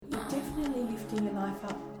definitely lifting your life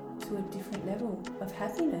up to a different level of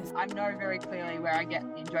happiness. I know very clearly where I get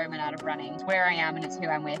the enjoyment out of running. It's where I am and it's who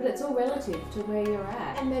I'm with. But it's all relative to where you're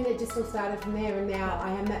at. And then it just all started from there, and now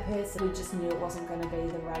I am that person who just knew it wasn't going to be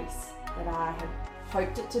the race that I had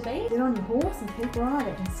hoped it to be. Get on your horse and keep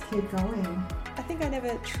riding. Just keep going. I think I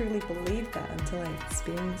never truly believed that until I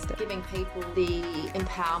experienced it. Giving people the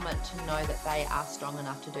empowerment to know that they are strong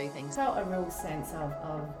enough to do things. I felt a real sense of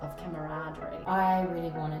camaraderie. I really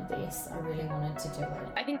wanted this. I really wanted to do it.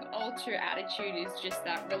 I think ultra attitude is just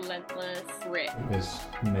that relentless grit. It was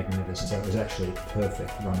magnificent. So it was actually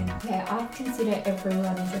perfect running. Yeah, I consider every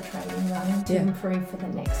run as a training run to improve for the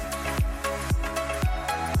next.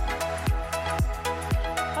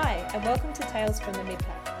 Hi, and welcome to Tales from the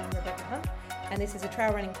Mid-Pack. I'm Rebecca Hunt, and this is a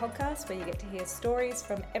trail running podcast where you get to hear stories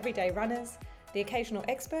from everyday runners, the occasional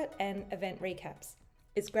expert, and event recaps.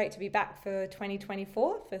 It's great to be back for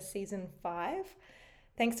 2024 for season 5.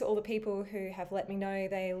 Thanks to all the people who have let me know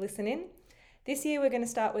they listen in. This year we're going to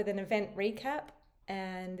start with an event recap,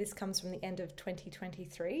 and this comes from the end of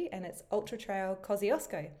 2023, and it's Ultra Trail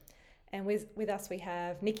Kosciuszko. And with us we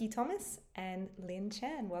have Nicki Thomas and Lynn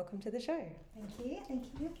Chan. Welcome to the show. Thank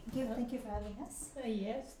you for having us.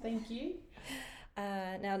 Yes, thank you.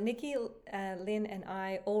 Now Nicki, Lynn and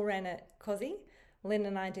I all ran at Kosci. Lynn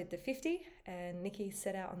and I did the 50 and Nicki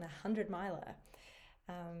set out on the 100 miler.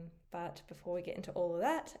 But before we get into all of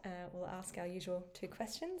that, we'll ask our usual 2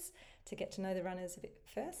 questions to get to know the runners a bit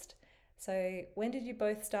first. So when did you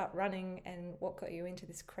both start running and what got you into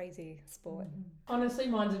this crazy sport? Honestly,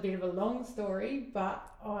 mine's a bit of a long story, but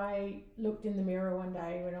I looked in the mirror one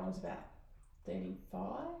day when I was about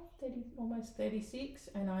 35, almost 36,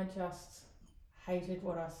 and I just hated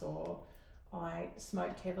what I saw. I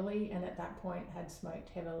smoked heavily, and at that point had smoked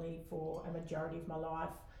heavily for a majority of my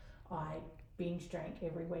life. I binge drank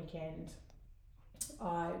every weekend.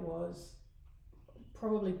 I was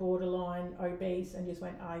probably borderline obese and just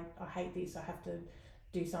went, I hate this, I have to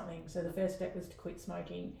do something. So the first step was to quit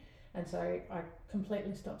smoking. And so I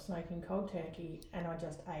completely stopped smoking cold turkey and I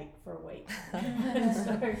just ate for a week. And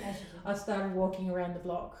so I started walking around the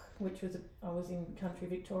block, I was in country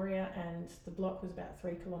Victoria, and the block was about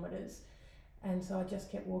 3 kilometres. And so I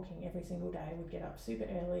just kept walking every single day. I would get up super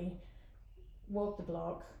early, walk the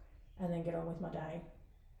block, and then get on with my day.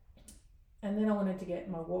 And then I wanted to get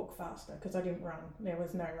my walk faster because I didn't run. There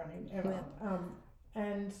was no running ever. Yeah.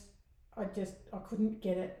 And I couldn't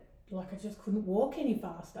get it, I just couldn't walk any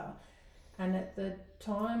faster. And at the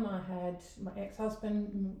time I had my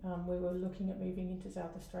ex-husband, we were looking at moving into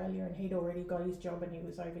South Australia, and he'd already got his job and he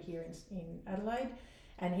was over here in Adelaide.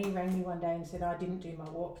 And he rang me one day and said, I didn't do my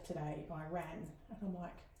walk today, I ran. And I'm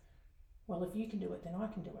like, well, if you can do it, then I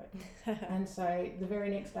can do it. And so the very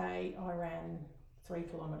next day I ran 3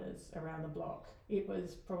 kilometres around the block. It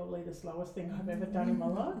was probably the slowest thing I've ever done in my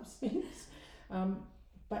life since.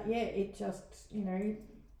 But yeah, it just, 3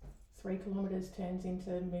 kilometres turns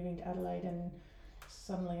into moving to Adelaide, and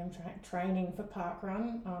suddenly I'm training for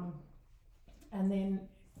parkrun. And then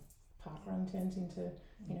parkrun turns into,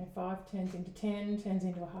 5 turns into 10, turns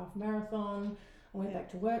into a half marathon. I went back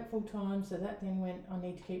to work full time, so that then went, I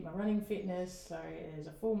need to keep my running fitness, so there's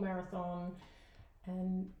a full marathon,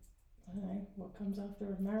 and I don't know what comes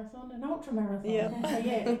after a marathon, an ultra marathon. Yeah. So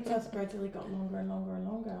yeah, it just gradually got longer and longer and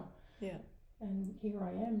longer. Yeah. And here I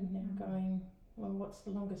am now going, well, what's the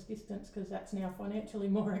longest distance? Because that's now financially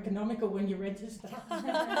more economical when you register.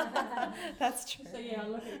 That's true. So yeah, I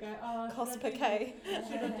look at it and go, Cost per K.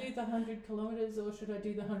 Should I do the 100 kilometres or should I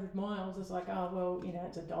do the 100 miles? It's like,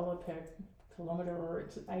 it's $1 per kilometre or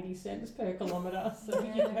it's 80 cents per kilometre. So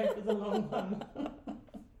you go for the long one.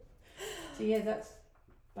 So yeah, that's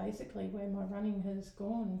basically where my running has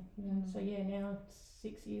gone. And so yeah, now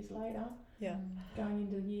 6 years later, going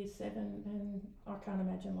into year 7, and I can't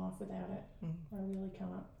imagine life without it. I really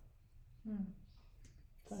can't.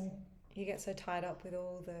 So you get so tied up with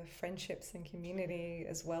all the friendships and community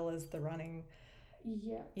as well as the running.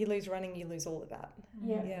 Yeah. You lose running, you lose all of that.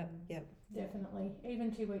 Yeah. Yeah. Definitely.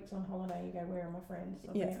 Even 2 weeks on holiday, you go, where are my friends?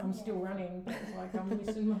 I'm still running, but it's like I'm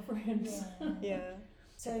missing my friends. Yeah.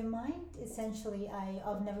 So mine, essentially,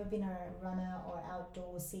 I've never been a runner or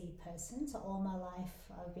outdoorsy person. So all my life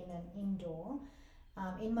I've been an indoor.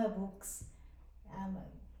 In my books,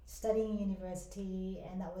 studying university,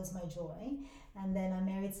 and that was my joy. And then I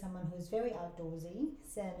married someone who's very outdoorsy.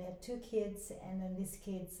 So we had 2 kids, and then these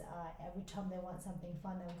kids, every time they want something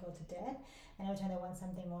fun, they'll go to dad. And every time they want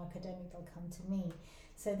something more academic, they'll come to me.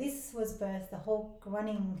 So this was birthed, the whole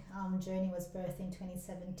running journey was birthed in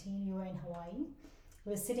 2017. We were in Hawaii.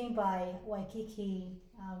 We were sitting by Waikiki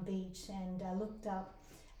beach, and I looked up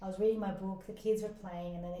I was reading my book, the kids were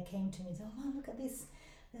playing, and then they came to me and said, "Oh, Mom, look at this.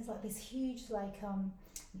 There's like this huge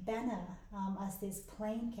banner as this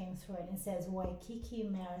plane came through it, and it says Waikiki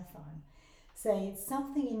Marathon." So it's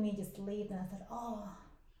something in me just leaped, and I thought, oh,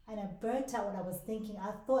 and I burnt out what I was thinking.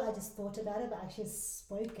 I just thought about it, but I actually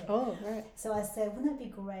spoke it. Oh, right. So I said, wouldn't it be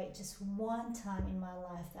great just one time in my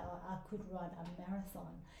life that I could run a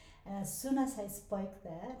marathon? And as soon as I spoke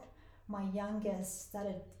that, my youngest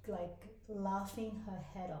started like laughing her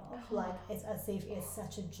head off, like it's as if it's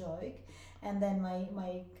such a joke. And then my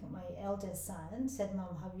eldest son said,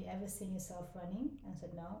 "Mom, have you ever seen yourself running?" And I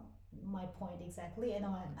said, "No." My point exactly. And I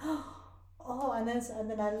went, oh, and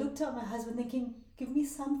then I looked at my husband thinking, give me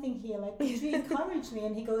something here, like, could you encourage me?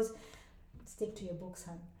 And he goes, "Stick to your books,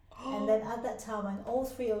 hon." And then at that time, and all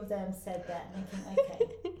three of them said that, thinking,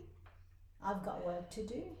 okay, I've got work to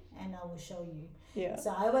do, and I will show you. Yeah. So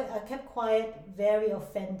I kept quiet, very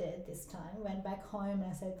offended this time. Went back home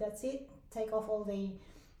and I said, "That's it. Take off all the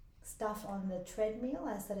stuff on the treadmill."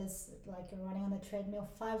 I started like running on the treadmill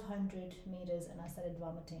 500 meters, and I started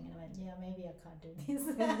vomiting. And I went, "Yeah, maybe I can't do this."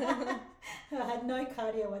 I had no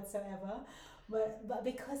cardio whatsoever, but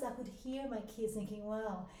because I could hear my kids thinking,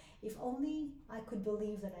 "Wow, if only I could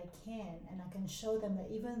believe that I can, and I can show them that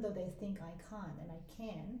even though they think I can't, and I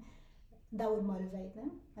can." That would motivate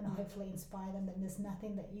them and hopefully inspire them that there's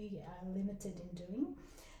nothing that you are limited in doing.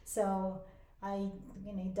 So I,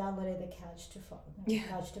 downloaded the Couch to 5,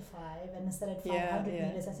 and I started 500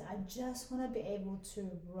 meters. I said, I just want to be able to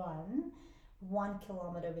run 1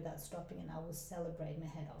 kilometer without stopping, and I will celebrate my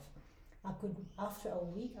head off. I could, after a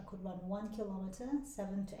week, I could run 1 kilometer,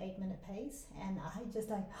 7 to 8 minute pace, and I just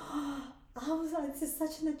like, I was like, this is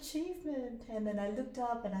such an achievement. And then I looked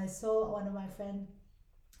up and I saw one of my friends,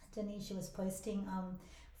 Denise, she was posting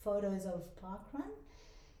photos of parkrun.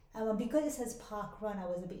 Because it says parkrun, I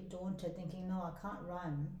was a bit daunted, thinking, no, I can't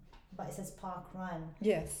run, but it says parkrun.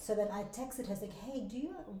 Yes. So then I texted her, saying, "Hey, do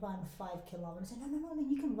you run 5 kilometers?" She said, "No, then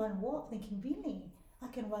you can run walk." Thinking, really? I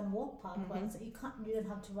can run walk parkrun, so you don't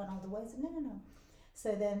have to run all the way. So no.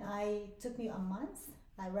 So then took me a month.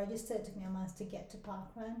 I registered. It took me a month to get to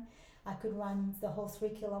parkrun. I could run the whole 3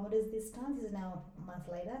 kilometers this time. This is now a month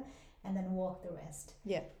later. And then walk the rest.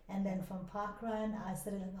 Yeah. And then from parkrun, I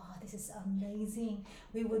started like, oh, this is amazing.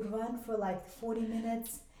 We would run for like 40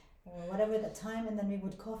 minutes or whatever the time, and then we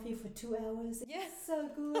would coffee for 2 hours. Yes, so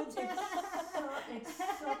good. It's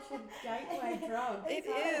such a gateway drug. It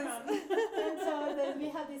is. And so then we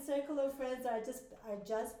have this circle of friends that are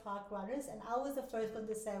just park runners, and I was the first one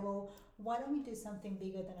to say, well, why don't we do something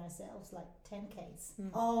bigger than ourselves, like 10Ks?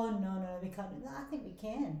 Oh, no, we can't. No, I think we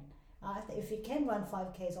can. If we can run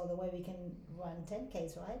 5Ks all the way, we can run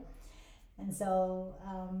 10Ks, right? And so,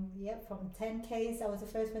 from 10Ks, I was the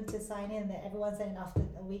first one to sign in. That everyone signed in after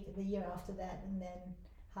a week, the year after that, and then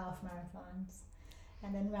half marathons,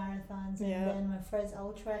 and then marathons, and then my first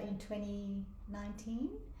ultra in 2019,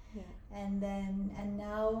 and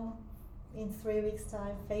now in 3 weeks'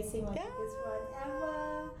 time, facing my biggest run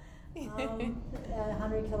ever,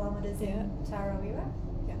 100 kilometers in Tarawera.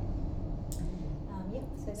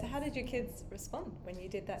 So how did your kids respond when you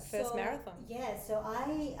did that first marathon? Yeah, so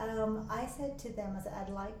I said to them, I said, I'd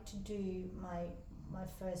like to do my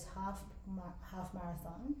first half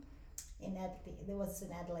marathon in Adelaide. There was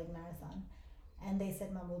an Adelaide marathon, and they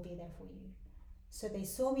said, "Mum, we'll be there for you." So they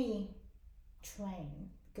saw me train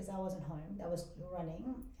because I wasn't home. I was running,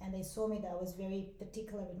 and they saw me that I was very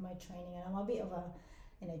particular with my training, and I'm a bit of a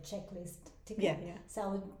checklist ticker. Yeah. So I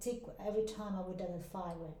would tick every time I would do the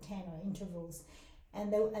 5 or 10 or intervals.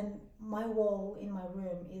 And my wall in my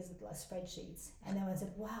room is like spreadsheets, and then I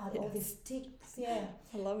said, "Wow, all these ticks, yeah,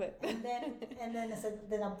 I love it." And then I said,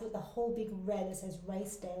 then I put the whole big red that says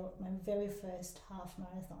race day, my very first half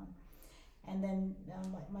marathon, and then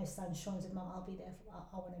my son Sean said, "Mom, I'll be there.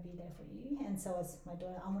 I want to be there for you." And so as my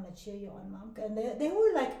daughter, "I want to cheer you on, Mom." And they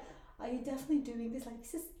were like, "Are you definitely doing this? Like,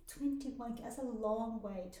 this is 21. That's a long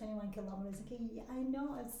way. 21 kilometers." Okay, yeah, I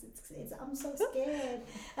know. It's I'm so scared.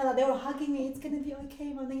 And they were hugging me. "It's gonna be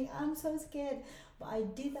okay, Mom." Thinking, I'm so scared. But I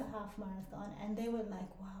did the half marathon, and they were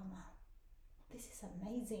like, "Wow, Mom, this is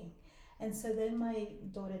amazing." And so then my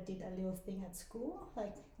daughter did a little thing at school,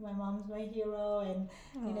 like my mom's my hero, and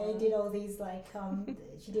did all these like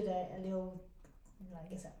she did a little. I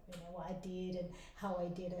guess what I did and how I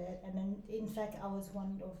did it, and then in fact I was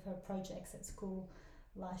one of her projects at school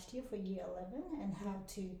last year for year 11, and how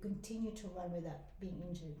to continue to run without being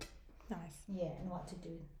injured. Nice. Yeah, and what to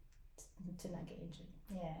do to not get injured.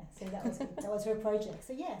 Yeah, so that was good. That was her project.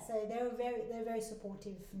 So yeah, so they're very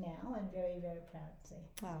supportive now, and very, very proud. So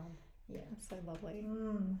Yeah. That's so lovely.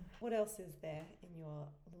 What else is there in your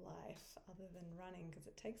life other than running? Because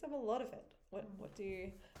it takes up a lot of it. What do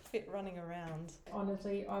you fit running around?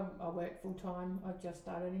 Honestly, I work full time. I've just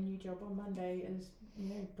started a new job on Monday as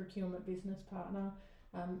procurement business partner,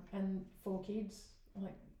 and 4 kids.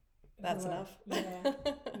 Like that's enough.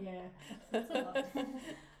 Yeah. That's a lot.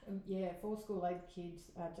 4 school-age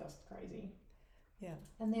kids are just crazy. Yeah.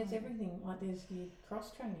 And there's everything, like there's your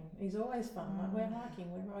cross training is always fun. Like we're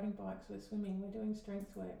hiking, we're riding bikes, we're swimming, we're doing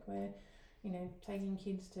strength work, we're, taking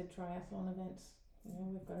kids to triathlon events.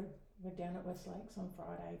 We're down at West Lakes on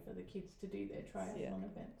Friday for the kids to do their triathlon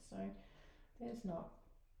events. So there's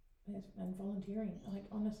and volunteering. Like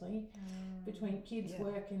honestly, between kids,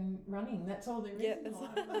 work and running, that's all there is in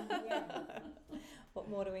life. What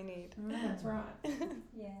more do we need? That's right.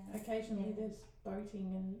 Yeah. Occasionally there's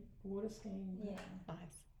boating and water skiing. Yeah.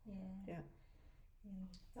 Nice. Yeah.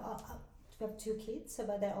 We have 2 kids,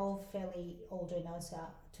 but they're all fairly older now, so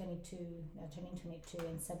 22, turning 22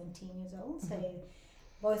 and 17 years old. So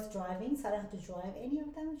both driving, so I don't have to drive any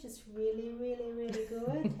of them, which is really, really, really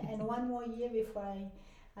good. And 1 more year before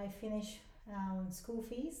I finish school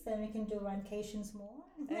fees, then we can do runcations more.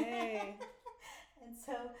 Hey.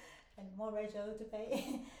 and more rego to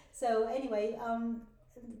pay. So anyway, I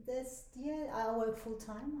work full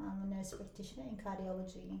time. I'm a nurse practitioner in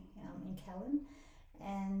cardiology in Callan,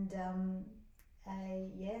 and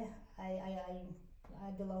I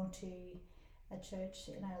belong to a church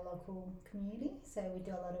in our local community. So we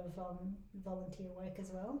do a lot of volunteer work as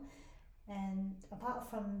well. And apart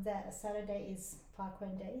from that, Saturday is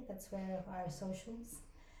Parkrun Day. That's where our socials.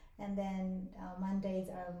 And then Mondays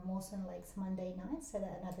are Mawson Lakes Monday nights, so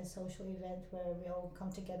that's another social event where we all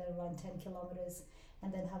come together, run 10 kilometers,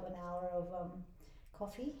 and then have an hour of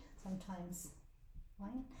coffee, sometimes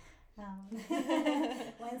wine.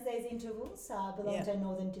 Wednesdays intervals. I belong to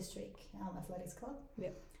Northern District Athletics Club.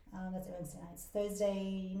 Yep. That's Wednesday nights.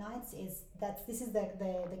 Thursday nights this is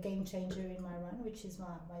the game changer in my run, which is my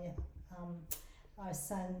our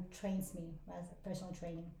son trains me as personal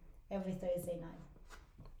training every Thursday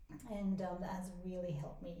night, and that has really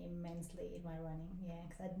helped me immensely in my running. Yeah,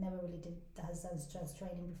 because I'd never really did done strength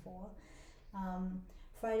training before.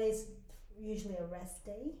 Fridays usually a rest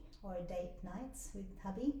day or date nights with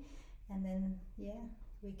hubby, and then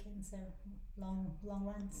weekends are long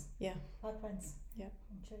runs. Yeah. Park runs. Yeah.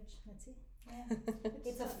 In church. That's it. Yeah.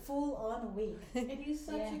 It's a full on week. It is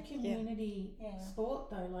such a community sport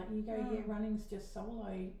though. Like you go, running's just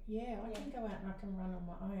solo. Yeah, I can go out and I can run on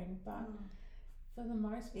my own, but for the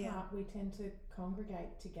most part we tend to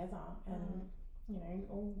congregate together, and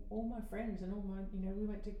all my friends and all my, we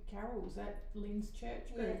went to carols at Lynn's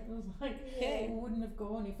church group. It was like, we wouldn't have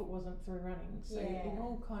gone if it wasn't through running. So it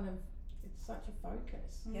all kind of, it's such a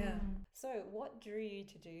focus. Yeah. So what drew you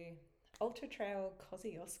to do Ultra Trail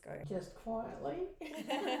Kosciuszko? Just quietly.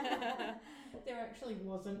 There actually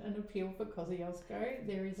wasn't an appeal for Kosciuszko.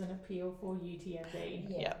 There is an appeal for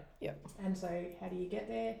UTMB. Yep. And so how do you get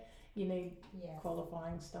there? You need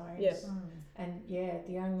qualifying stones. Yes. And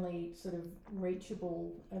the only sort of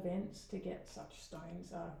reachable events to get such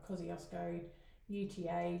stones are Kosciuszko,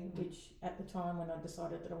 UTA, which at the time when I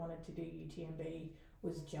decided that I wanted to do UTMB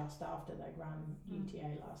was just after they'd run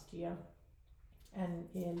UTA last year. And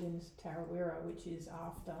Lynn's Tarawera, which is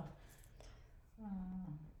after.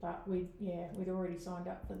 But we'd already signed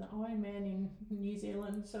up for the Ironman in New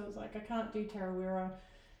Zealand, so it was like I can't do Tarawera.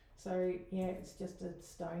 So it's just a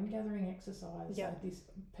stone gathering exercise. Yeah. I had this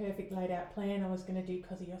perfect laid out plan. I was going to do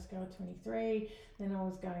Kosciuszko at 23, then I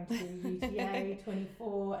was going to do UTA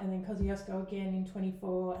 24, and then Kosciuszko again in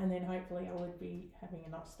 24, and then hopefully I would be having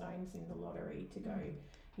enough stones in the lottery to go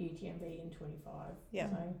UTMB in 25. Yeah.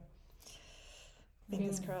 So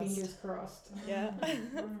fingers crossed. Fingers crossed. Yeah.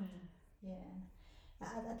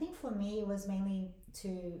 I think for me it was mainly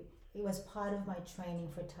it was part of my training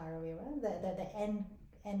for Tarawera. The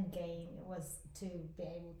end game was to be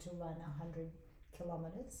able to run 100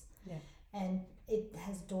 kilometers. Yeah. And it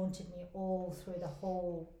has daunted me all through the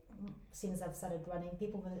whole, since I've started running.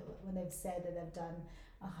 People, when they've said that they've done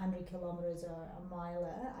 100 kilometers or a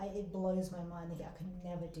miler, it blows my mind. I could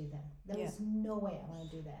never do that. There was no way I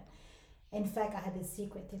want to do that. In fact, I had this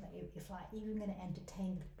secret thing that if I even going to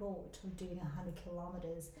entertain the thought of doing 100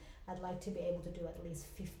 kilometers, I'd like to be able to do at least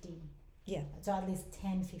 50. Yeah. So at least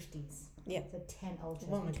 10 50s. Yeah. So 10 ultras,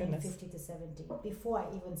 oh my between goodness. 50 to 70. Before I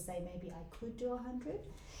even say maybe I could do 100,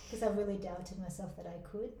 because I really doubted myself that I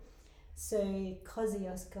could. So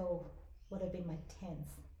Kosciuszko would have been my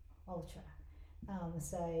 10th ultra.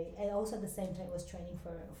 And also at the same time I was training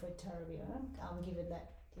for Tarawera, given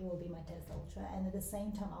that it will be my 10th ultra. And at the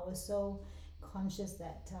same time I was so conscious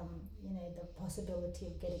that the possibility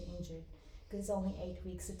of getting injured, because it's only 8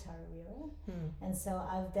 weeks to Tarawera. And so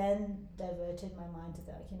I've then diverted my mind to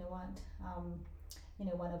that. You know what?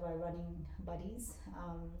 One of our running buddies,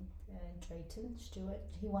 Drayton Stewart,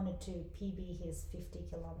 he wanted to PB his 50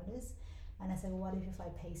 kilometers, and I said, well, what if I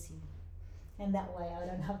pace you? And that way I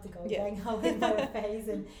don't have to go going home with my pace.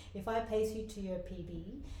 And if I pace you to your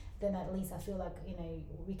PB, then at least I feel like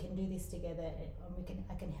we can do this together, and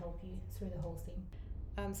I can help you through the whole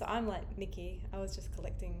thing. So I'm like Nicki. I was just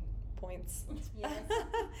collecting points. Yes.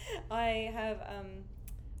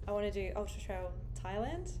 I want to do Ultra Trail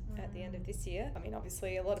Thailand at the end of this year. I mean,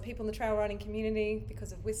 obviously a lot of people in the trail running community,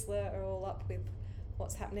 because of Whistler, are all up with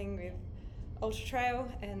what's happening with Ultra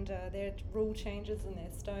Trail and their rule changes and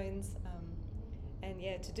their stones.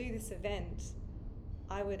 To do this event,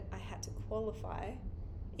 I had to qualify.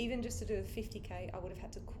 Even just to do a 50k, I would have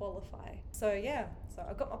had to qualify. So I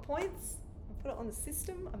got my points, I put it on the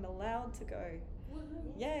system, I'm allowed to go.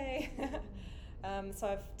 Woo-hoo. Yay! So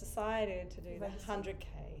I've decided to do the 100k.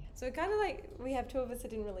 So kind of like we have two of us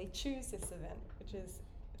that didn't really choose this event, which is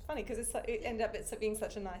funny because it ended up being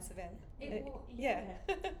such a nice event. Like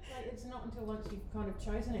it's not until once you've kind of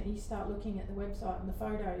chosen it, you start looking at the website and the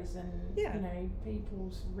photos and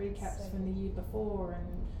people's recaps from the year before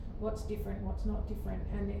and what's different, what's not different,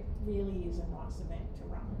 and it really is a nice event to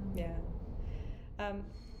run. Yeah.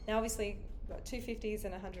 Now obviously we've got 250s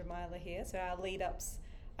and 100 miler here, so our lead ups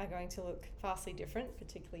are going to look vastly different.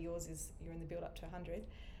 Particularly yours is you're in the build up to 100.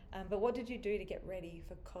 But what did you do to get ready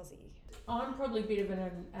for Kosci? I'm probably a bit of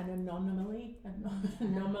an anomaly.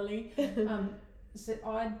 So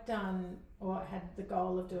I'd done, or I had the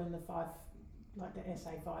goal of doing the SA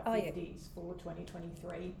 550s for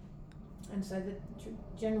 2023, and so the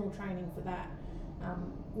general training for that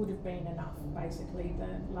would have been enough. Basically,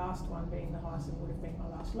 the last one being the Heisen would have been my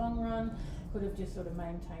last long run. Could have just sort of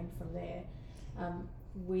maintained from there.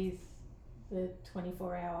 With the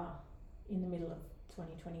 24-hour in the middle of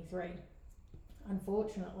 2023.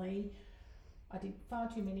 Unfortunately, I did far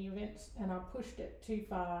too many events and I pushed it too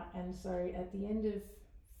far, and so at the end of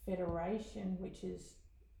Federation, which is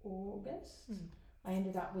August, I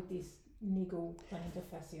ended up with this niggle plantar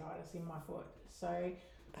fasciitis in my foot. So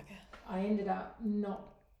I ended up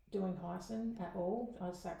not doing Heisen at all.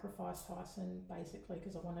 I sacrificed Heisen basically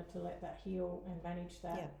because I wanted to let that heal and manage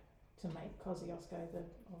that to make Kosciuszko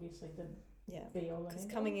obviously the be all. Because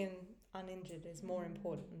coming in uninjured is more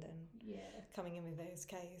important than coming in with those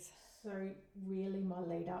Ks. So really my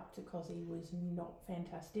lead up to Kosci was not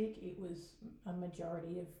fantastic. It was a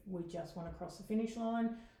majority of we just want to cross the finish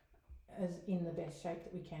line as in the best shape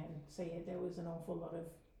that we can. So there was an awful lot of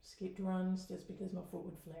skipped runs just because my foot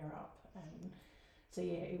would flare up, and so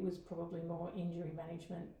it was probably more injury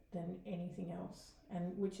management than anything else,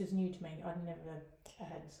 and which is new to me. I'd never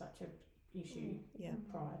had such a issue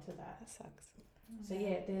prior to that. That sucks. So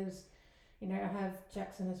there's, I have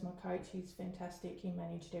Jackson as my coach. He's fantastic. He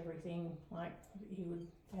managed everything. Like he would,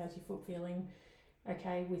 how's your foot feeling?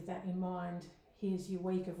 Okay, with that in mind, here's your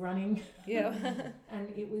week of running. Yeah. And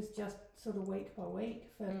it was just sort of week by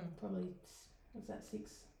week for probably, was that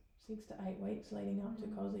 6 to 8 weeks leading up to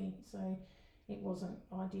Kosci. So it wasn't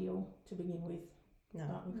ideal to begin with. No.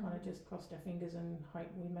 But we kind of just crossed our fingers and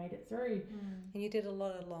hoped we made it through. And you did a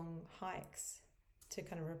lot of long hikes to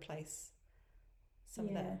kind of replace some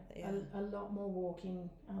of that. Yeah. A lot more walking,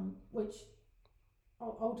 which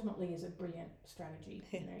ultimately is a brilliant strategy.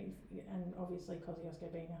 And obviously Kosciuszko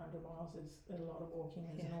being 100 miles is a lot of walking.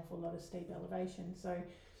 There's an awful lot of steep elevation. So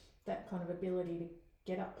that kind of ability to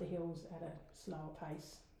get up the hills at a slower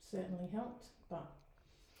pace certainly helped, but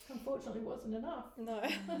unfortunately wasn't enough. No.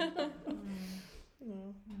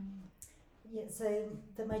 Yeah, so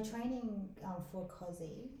my training for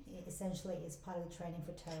Kosci essentially is part of the training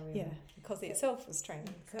for Tarawera. Yeah, Kosci itself was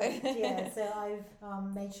training. Correct, yeah, so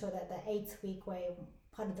I've made sure that the 8th week, where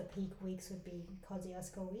part of the peak weeks would be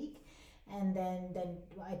Kosciuszko week, and then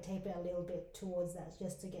I taper a little bit towards that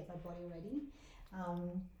just to get my body ready.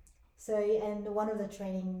 So, and one of the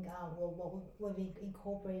training, what we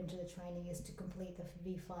incorporate into the training is to complete the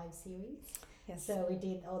V5 series. Yes. So we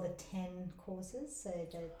did all the 10 courses, so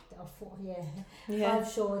the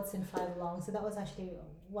 5 shorts and 5 long. So that was actually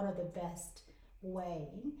one of the best way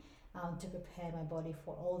to prepare my body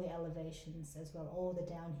for all the elevations as well, all the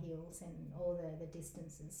downhills and all the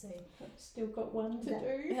distances. So I've still got one to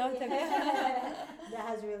do. That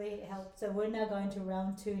has really helped. So we're now going to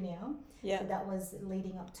round 2 now. Yeah. So that was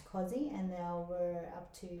leading up to Kosci, and now we're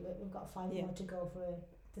up to, we've got 5 more to go for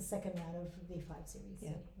the second round of V5 series.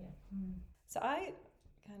 Yeah. So, So I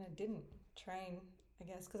kind of didn't train I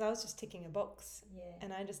guess, because I was just ticking a box Yeah.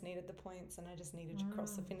 and I just needed the points and I just needed to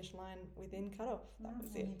cross the finish line within cutoff. That was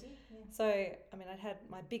And it. you did, yeah. So, I mean, I'd had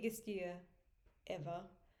my biggest year ever,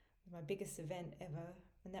 my biggest event ever,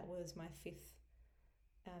 and that was my fifth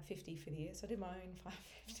 50 for the year. So I did my own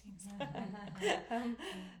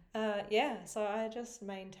 550s. So I just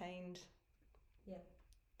maintained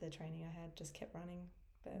the training I had, just kept running,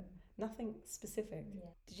 but nothing specific. Yeah.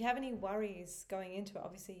 Did you have any worries going into it?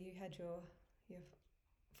 Obviously, you had your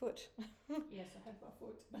foot. Yes, I had my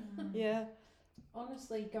foot. Yeah.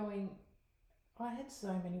 Honestly, I had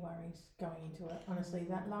so many worries going into it. Honestly,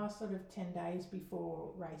 that last sort of 10 days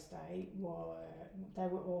before race day were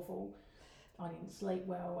awful. I didn't sleep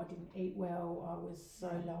well, I didn't eat well, I was so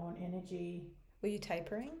low on energy. Were you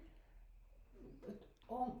tapering?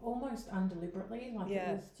 Almost undeliberately, like it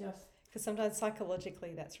was just... Because sometimes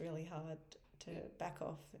psychologically that's really hard to back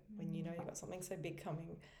off when you know you've got something so big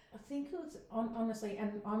coming. I think it was, honestly,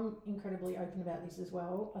 and I'm incredibly open about this as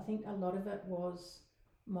well, I think a lot of it was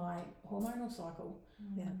my hormonal cycle.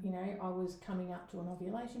 Yeah. You know, I was coming up to an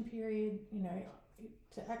ovulation period, you know,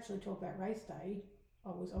 to actually talk about race day, I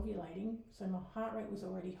was ovulating, so my heart rate was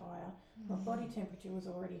already higher, my body temperature was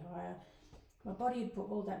already higher, my body had put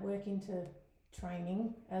all that work into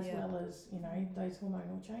training as well as, you know, those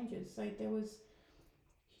hormonal changes. So there was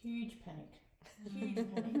huge panic.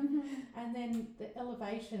 And then the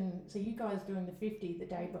elevation, so you guys doing the 50 the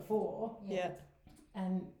day before,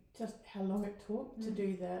 and just how long it took to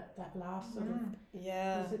do that last sort of,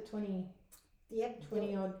 was it 20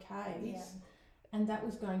 odd Ks, and that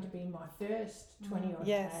was going to be my first 20 odd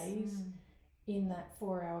Ks in that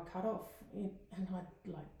 4 hour cutoff, and I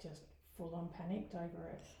like just full on panicked over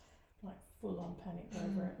it, like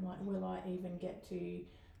will I even get to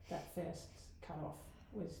that first cutoff,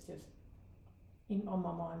 was just on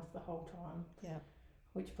my mind the whole time,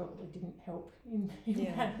 which probably didn't help in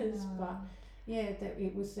matters, but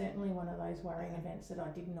it was certainly one of those worrying events that I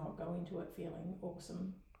did not go into it feeling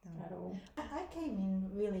awesome at all. I came in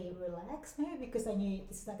really relaxed, maybe because I knew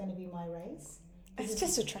this is not going to be my race. It's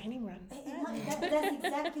just a training run. That's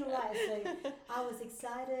exactly right. So I was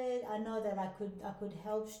excited. I know that I could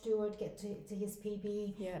help Stuart get to his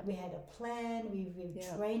PB. Yeah. We had a plan. We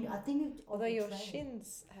trained. I think although your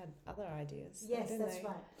shins had other ideas. Yes, that's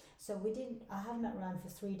right. So we didn't. I have not run for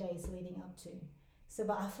 3 days leading up to. So,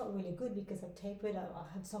 but I felt really good because I've tapered. I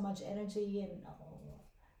had so much energy, and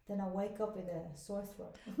then I wake up with a sore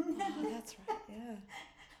throat. Oh, that's right. Yeah.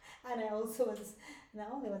 And I also was,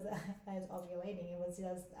 not only was I was ovulating, it was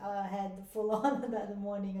just, I had full on that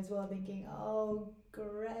morning as well, thinking, oh,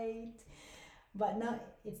 great. But now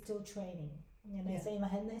it's still training, you know. So in my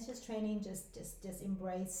head, it's just training, just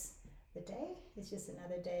embrace the day. It's just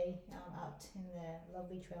another day out in the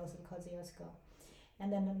lovely trails of Kosciuszko.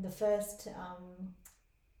 And then the first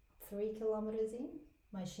 3 kilometers in,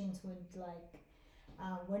 my shins would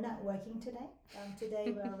we're not working today.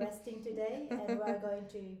 Today we're resting today, and we're going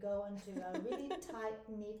to go into a really tight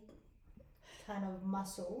knit kind of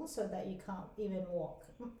muscle so that you can't even walk.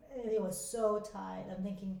 It was so tight. I'm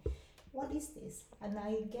thinking, what is this? And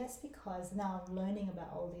I guess because now I'm learning about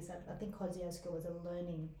all this, I think Kosciuszko was a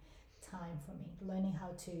learning time for me, learning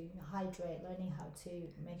how to hydrate, learning how to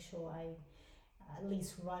make sure I at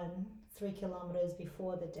least run 3 kilometers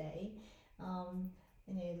before the day.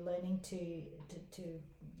 Learning to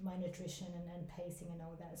my nutrition and pacing and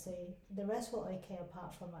all that. So the rest were okay,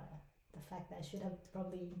 apart from the fact that I should have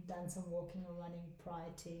probably done some walking or running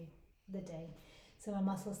prior to the day. So my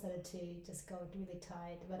muscles started to just go really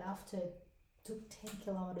tight. But after took 10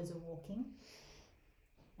 kilometers of walking,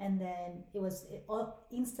 and then it was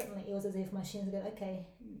as if my shins go, okay,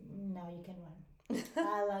 now you can run.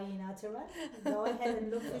 I allow you now to run. Go ahead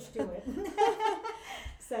and look for Stuart.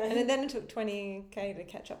 So, and then it took 20k to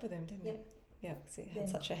catch up with him, didn't it? Yeah, because he had Then,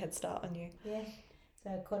 such a head start on you. Yeah, so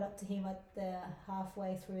I caught up to him at the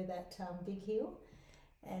halfway through that big hill,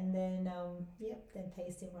 and then then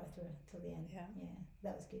paced him right through till the end. Yeah,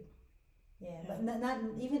 that was good. Yeah, but not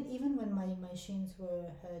even when my shins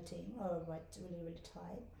were hurting or really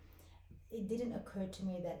tight, it didn't occur to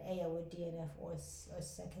me that I would DNF or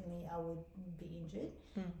secondly I would be injured.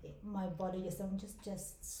 My body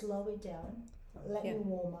just slow it down, let me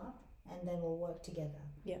warm up, and then we'll work together.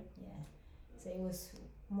 Yeah. So it was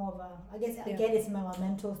more of a, again it's my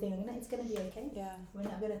mental thing. You know, it's gonna be okay. Yeah. We're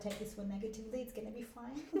not gonna take this one negatively. It's gonna be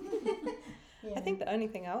fine. I think the only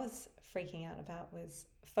thing I was freaking out about was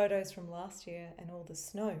photos from last year and all the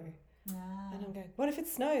snow. And I'm going, what if it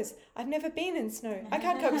snows? I've never been in snow. I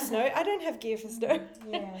can't go with snow. I don't have gear for snow.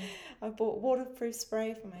 I bought waterproof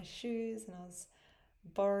spray for my shoes, and I was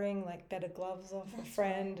borrowing like better gloves off a That's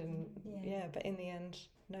friend, right. and Yeah. but in the end,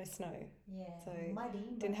 no snow. Yeah, So muddy.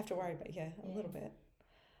 Didn't have to worry about a little bit.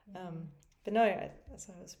 Yeah. But no,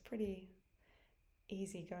 so it was pretty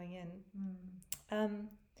easy going in.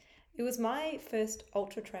 It was my first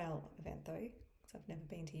ultra trail event though, because I've never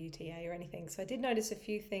been to UTA or anything. So I did notice a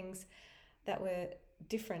few things that were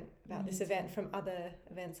different about this event from other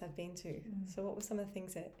events I've been to. So what were some of the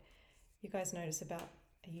things that you guys noticed about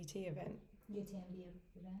a UT event? UTMB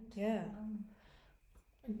event. Yeah.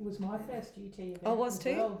 It was my first UT event. Oh, it was as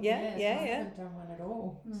too? well. Yeah. So I haven't done one at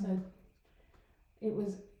all. So it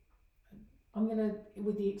was.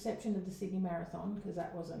 With the exception of the Sydney Marathon, because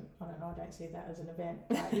that wasn't. I don't see that as an event.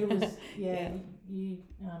 But it was.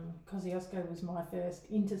 Kosciuszko was my first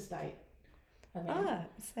interstate event.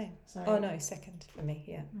 Same. So, oh no, second for me.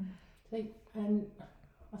 Yeah. And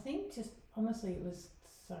I think just honestly, it was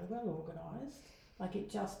so well organised. Like it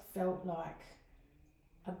just felt like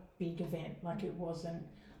a big event. Like it wasn't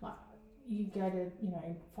like you go to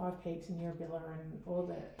Five Peaks and Eurobilla and all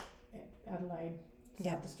the Adelaide,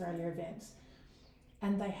 South Australia events,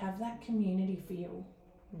 and they have that community feel,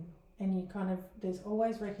 and you kind of there's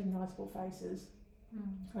always recognisable faces.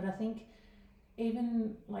 But I think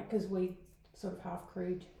even like because we sort of half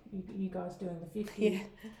crewed you guys doing the 50,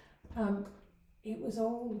 it was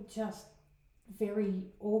all just very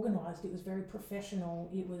organised. It was very professional.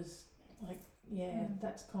 It was like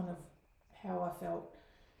that's kind of how I felt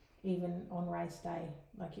even on race day.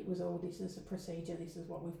 Like it was all this is a procedure, this is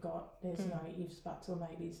what we've got, there's no ifs, buts or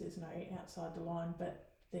maybes, there's no outside the line, but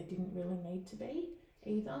there didn't really need to be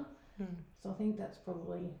either. So I think that's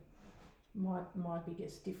probably my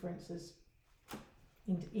biggest difference is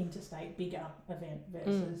interstate bigger event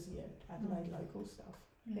versus Adelaide local stuff.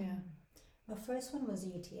 My first one was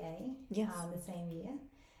UTA. Yes. The same year,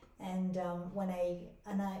 and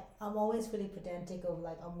I'm always really pedantic of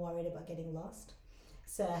like I'm worried about getting lost.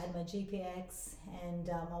 So I had my GPX, and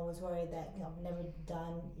I was worried that I've never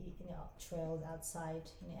done trails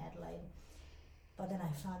outside Adelaide. But then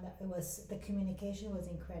I found that the communication was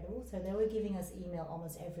incredible. So they were giving us email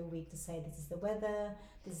almost every week to say this is the weather,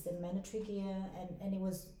 this is the mandatory gear, and it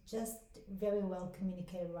was just very well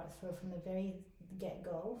communicated right through from the very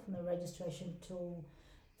get-go, from the registration till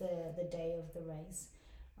the day of the race.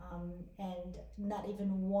 And not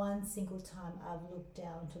even one single time I've looked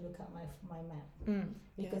down to look at my map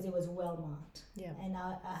because it was well marked. Yeah. And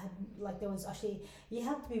I had like there was actually you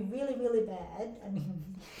have to be really really bad. I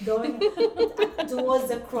mean, going towards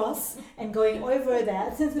the cross and going over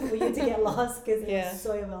that for you to get lost because it was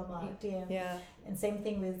so well marked. Yeah. Yeah. And same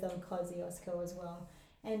thing with Kosciuszko as well.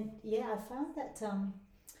 And I found that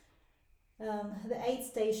the aid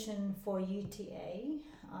station for UTA.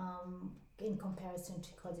 In comparison to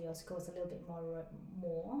Kosciuszko, was a little bit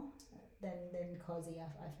more than Kosi,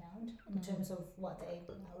 I found, in terms of what they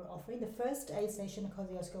were offering. The first aid station at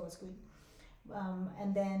Kosciuszko was good.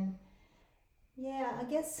 And then, I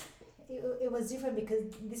guess it was different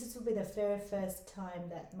because this will be the very first time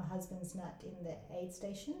that my husband's not in the aid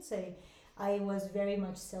station. So I was very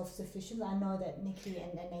much self-sufficient. I know that Nicki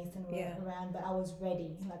and Nathan were around, but I was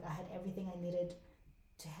ready. Like I had everything I needed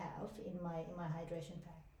to have in my hydration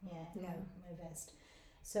pack. My vest.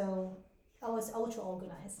 So I was ultra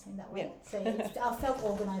organized in that way. So I felt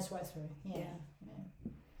organized right through.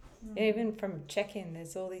 Even from check-in,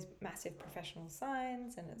 there's all these massive professional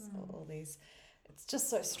signs, and it's all these. It's just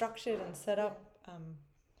so structured and set up.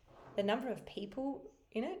 The number of people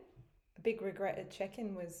in it. A big regret at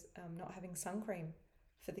check-in was not having sun cream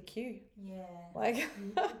for the queue. Yeah. Like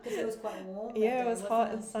because it was quite warm. It was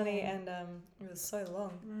hot and sunny, and it was so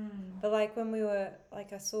long. But like when we were I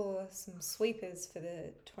saw some sweepers for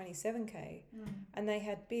the 27K, and they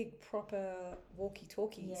had big proper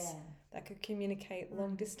walkie-talkies that could communicate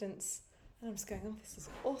long distance. And I'm just going, oh, this is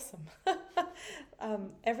awesome.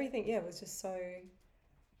 Everything, was just so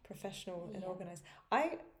professional and organised.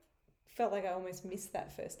 I felt like I almost missed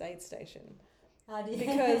that first aid station.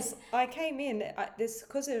 Because I came in,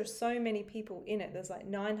 because there are so many people in it, there's like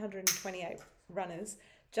 928 runners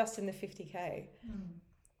just in the 50K.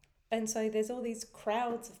 And so there's all these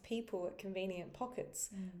crowds of people at convenient pockets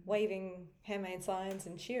waving handmade signs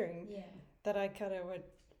and cheering that I kind of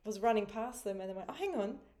was running past them and then went, oh, hang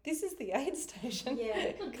on, this is the aid station.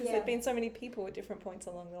 Because there'd been so many people at different points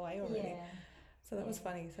along the way already. So that was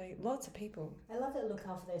funny. So lots of people. I love that look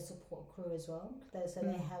after their support crew as well. So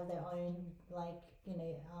they have their own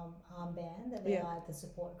armband that they are the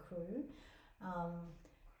support crew.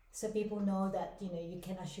 So people know that you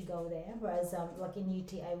can actually go there. Whereas like in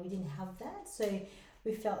UTA we didn't have that. So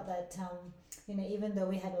we felt that even though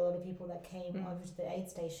we had a lot of people that came over to the aid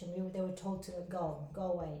station, they were told to go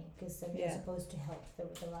away because they're supposed to help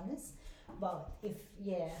the runners. But it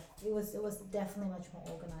was definitely much more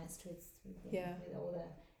organised with all the,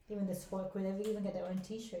 even the sport crew. They even get their own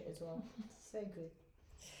T-shirt as well. So good.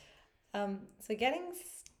 So getting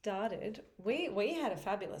started, we had a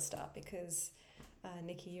fabulous start because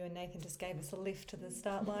Nicki, you and Nathan just gave us a lift to the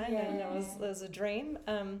start line, and it was a dream.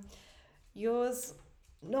 Yours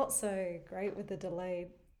not so great with the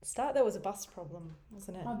delayed start. There was a bus problem,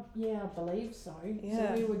 wasn't it? I believe so. Yeah.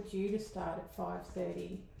 So we were due to start at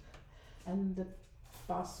 5:30, and the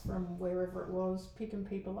bus from wherever it was picking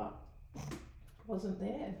people up wasn't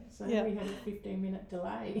there. So we had a 15-minute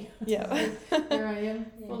delay. Yeah. So here I am,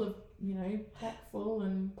 full of, packed full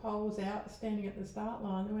and poles out, standing at the start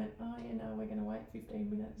line. They went, we're going to wait 15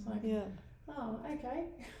 minutes. Like, oh, okay.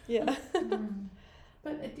 Yeah.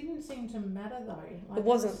 But it didn't seem to matter though. Like, it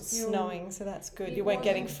wasn't snowing, so that's good. You weren't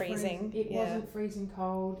getting freezing. It wasn't freezing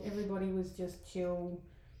cold. Everybody was just chill.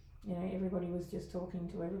 Everybody was just talking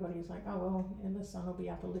to everybody. It was like, oh well, and the sun will be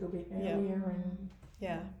up a little bit earlier, and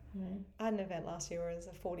I had an event last year where it was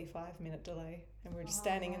a 45-minute delay, and we were just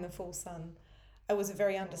standing in the full sun. It was a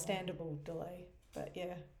very understandable delay, but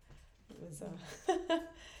it was.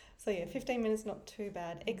 So 15 minutes not too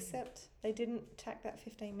bad, except they didn't tack that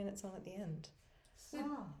 15 minutes on at the end.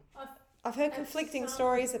 I've heard conflicting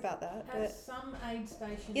stories about that. At some aid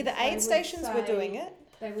stations, the aid stations were doing it.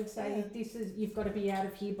 They would say, you've got to be out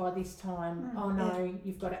of here by this time. Oh no,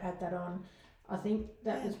 you've got to add that on. I think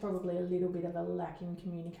that was probably a little bit of a lack in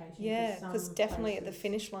communication. Yeah, because definitely at the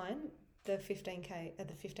finish line, the 15K at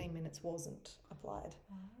the 15 minutes wasn't applied.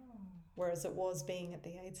 Whereas it was being at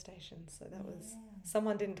the aid station. So that was,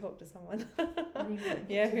 someone didn't talk to someone.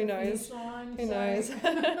 Who knows? Who knows?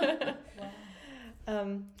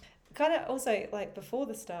 Kind of also, like, before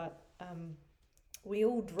the start, we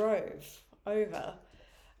all drove over,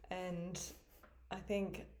 and I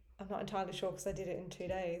think, I'm not entirely sure because I did it in 2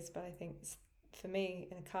 days, but I think for me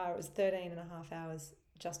in a car it was 13 and a half hours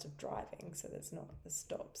just of driving, so there's not the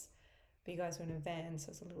stops. But you guys were in a van,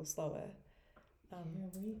 so it's a little slower.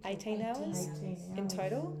 18 hours in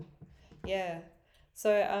total. Yeah.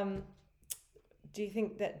 So do you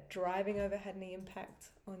think that driving over had any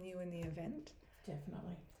impact on you in the event?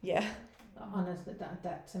 Definitely. Yeah. Honestly,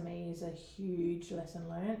 that to me is a huge lesson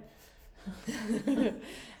learned.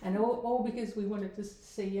 And all because we wanted to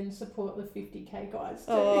see and support the 50K guys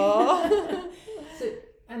too.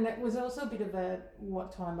 And that was also a bit of a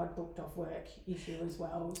what time I'd booked off work issue as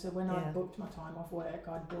well. So when I booked my time off work,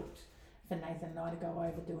 I'd booked for Nathan and I to go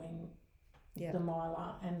over doing the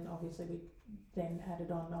miler, and obviously we then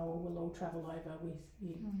added on, we'll all travel over with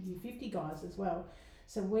you 50 guys as well.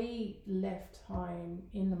 So we left home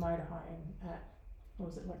in the motorhome at, what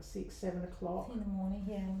was it, like 6-7 o'clock in the morning,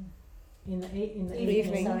 in the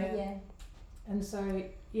evening. So, and so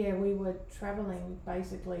we were travelling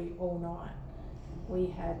basically all night. We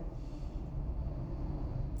had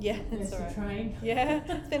a train.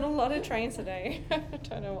 It's been a lot of trains today. I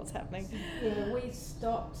don't know what's happening. We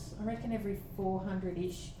stopped, I reckon, every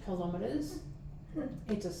 400-ish kilometres.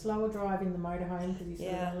 It's a slower drive in the motorhome because you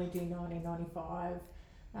sort of only do 90-95.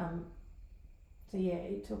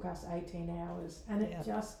 It took us 18 hours, and it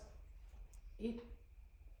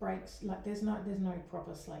breaks, like there's no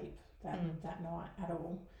proper sleep that night at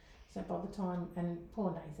all. So by the time, and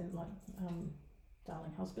poor Nathan,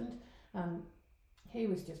 darling husband, he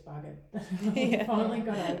was just buggered. He finally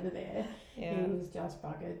got over there. He was just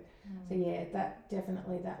buggered. So that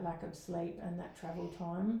definitely, that lack of sleep and that travel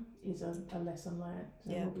time is a lesson learnt.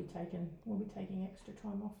 So we'll be taking extra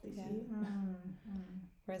time off this year.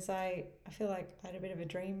 Whereas I feel like I had a bit of a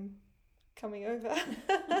dream coming over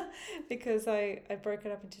because I broke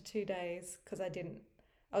it up into 2 days because I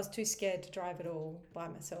was too scared to drive it all by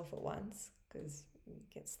myself at once because you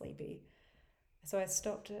get sleepy. So I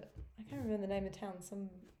stopped at, I can't remember the name of the town,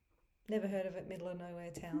 never heard of it, middle of nowhere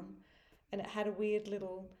town. And it had a weird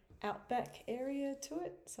little outback area to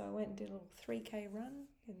it. So I went and did a little 3K run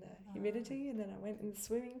in the humidity, and then I went in the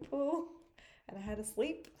swimming pool and I had a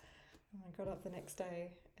sleep. And I got up the next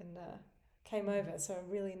day and came over. So a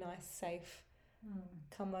really nice, safe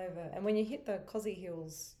come over. And when you hit the Kosciuszko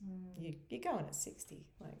hills, you're going at 60.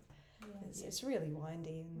 It's really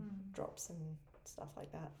windy and drops and stuff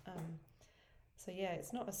like that. So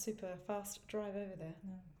it's not a super fast drive over there.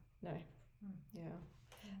 No.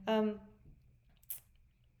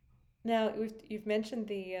 Now you've mentioned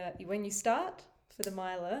the when you start for the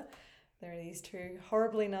miler, There are these two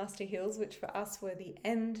horribly nasty hills, which for us were the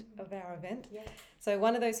end of our event. Yeah. So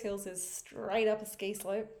one of those hills is straight up a ski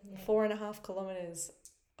slope, Yeah. 4.5 kilometres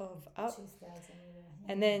of up. 2,000 meter.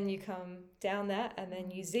 And then you come down that and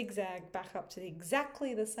then you zigzag back up to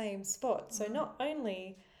exactly the same spot. So not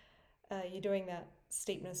only are you doing that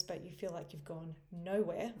steepness, but you feel like you've gone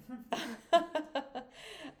nowhere.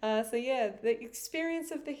 So yeah, the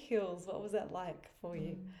experience of the hills, what was that like for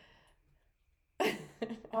you?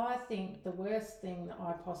 I think the worst thing that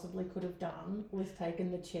I possibly could have done was taken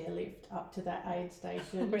the chairlift up to that aid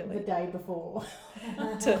station Really? the day before.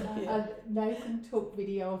 Yeah. Nathan took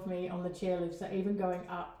video of me on the chairlift, so even going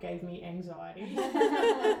up gave me anxiety.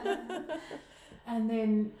 And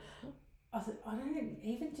then I don't know,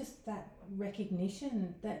 even just that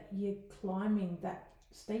recognition that you're climbing that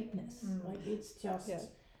steepness, like it's just, you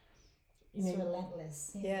It's know,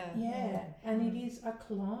 relentless. Yeah. and it is a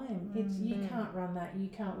climb. It's you can't run that, you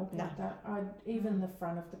can't walk like that. Even the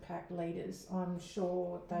front of the pack leaders, I'm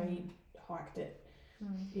sure they hiked it.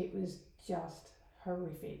 It was just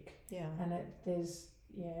horrific. Yeah. And there's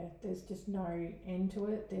just no end to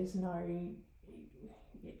it. There's no.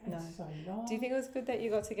 It's so long. Do you think it was good that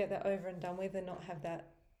you got to get that over and done with and not have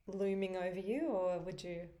that looming over you, or would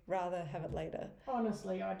you rather have it later?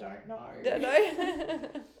 Honestly, I don't know. Don't know.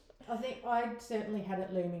 I think I certainly had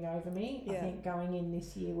it looming over me. Yeah. I think going in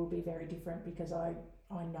this year will be very different because I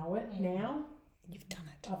know it now. You've done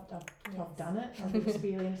it. I've done it. I've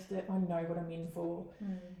experienced it. I know what I'm in for.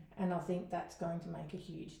 And I think that's going to make a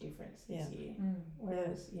huge difference this year.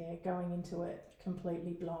 Whereas, going into it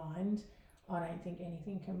completely blind, I don't think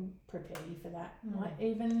anything can prepare you for that. Like,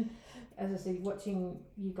 even, as I said, watching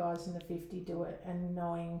you guys in the 50 do it and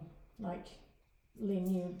knowing, like,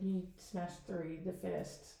 Lynn, you smashed through the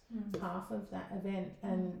first half of that event,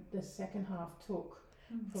 and the second half took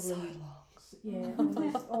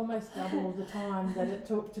probably almost double the time that it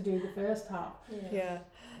took to do the first half.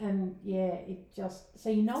 And it just, so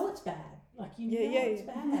you know it's bad. Like, you know it's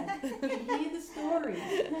bad. You hear the stories,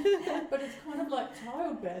 but it's kind of like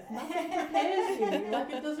childbirth. Nothing prepares you.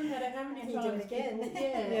 Like, it doesn't matter how many times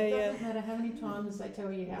it doesn't matter how many times they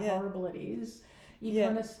tell you how horrible it is. You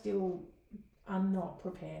kind of still are not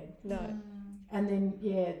prepared. No. And then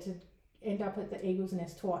to end up at the Eagle's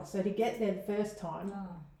Nest twice. So to get there the first time,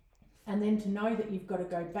 and then to know that you've got to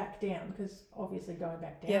go back down, because obviously going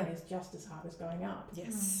back down is just as hard as going up.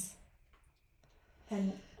 Yes.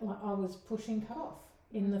 And like, I was pushing cutoff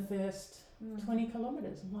in the first 20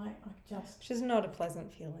 kilometres. I'm like, Which is not a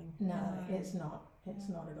pleasant feeling. No, it's not. It's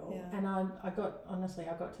not at all. Yeah. And I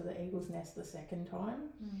got to the Eagle's Nest the second time.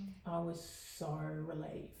 I was so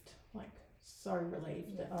relieved. So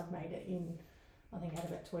relieved that I'd made it in. I think I had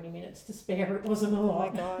about 20 minutes to spare. It wasn't a lot.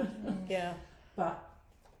 Oh my God. Yeah. But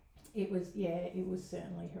it was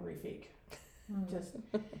certainly horrific.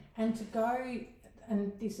 And to go,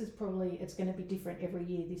 and this is probably, it's going to be different every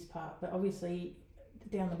year, this part, but obviously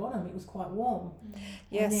down the bottom it was quite warm.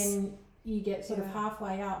 Yes. And then you get sort of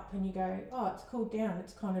halfway up and you go, oh, it's cooled down.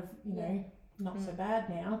 It's kind of, not so bad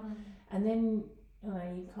now. And then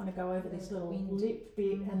you kind of go over this little lip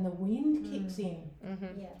bit and the wind kicks in.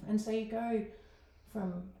 And so you go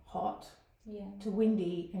from hot to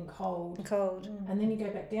windy and cold. And then you go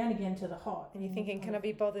back down again to the hot. And you're thinking, can I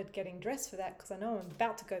be bothered getting dressed for that? Because I know I'm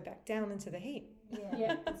about to go back down into the heat.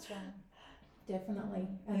 Yeah, that's right. Definitely.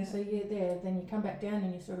 And so you're there, then you come back down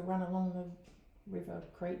and you sort of run along the river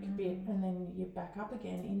creek bit, and then you're back up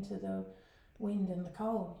again into the wind and the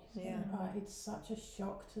cold. It's such a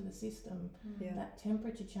shock to the system, that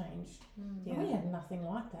temperature change. We had nothing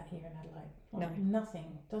like that here in Adelaide.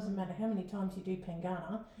 Nothing. Doesn't matter how many times you do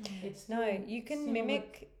Pengana. It's you can similar.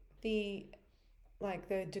 mimic the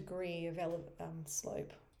degree of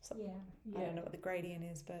slope. So, I don't know what the gradient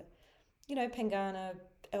is, but Pengana,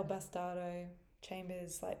 El Bastardo,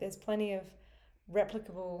 Chambers, there's plenty of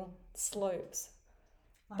replicable slopes.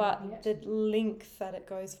 But the length that it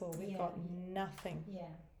goes for, we've got nothing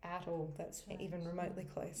at all that's even remotely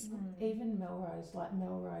close. Even Melrose,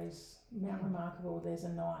 Mount Remarkable, there's a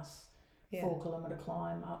nice 4 kilometre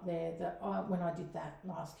climb up there that when I did that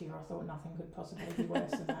last year, I thought nothing could possibly be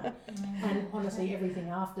worse than that. And honestly, everything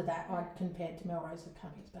after that I'd compared to Melrose. It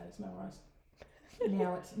can't be as bad as Melrose.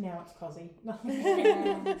 Now it's Cosy. Nothing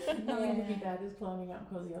to be bad as climbing up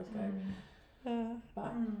Kosciuszko.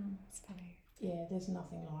 But it's funny. Yeah, there's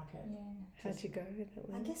nothing like it. How'd you go with it,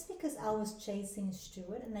 Lynn? I guess because I was chasing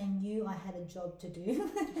Stuart and I knew I had a job to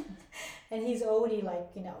do. And he's already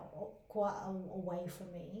quite away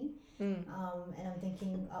from me. And I'm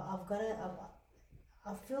thinking,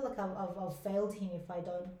 I feel like I've failed him if I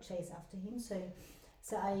don't chase after him. So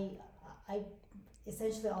I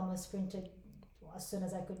essentially almost sprinted as soon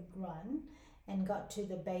as I could run, and got to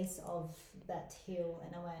the base of that hill,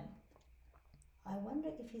 and I went, I wonder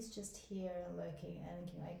if he's just here lurking, and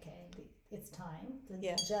thinking, okay, it's time to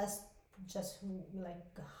just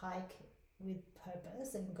like hike with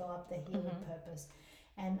purpose and go up the hill with purpose.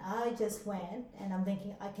 And I just went, and I'm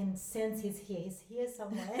thinking, I can sense he's here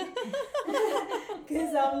somewhere.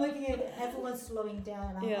 Because I'm looking at everyone slowing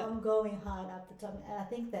down, and I'm going hard up the top. And I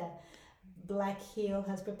think the black hill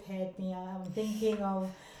has prepared me. I'm thinking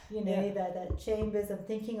of, the chambers. I'm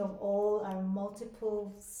thinking of all our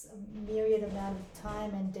multiple myriad amount of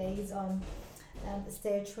time and days on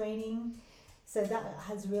stair training. So that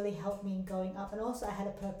has really helped me going up. And also I had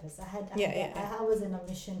a purpose. I was in a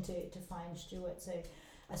mission to find Stuart. So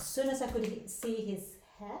as soon as I could see his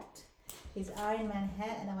hat, his Iron Man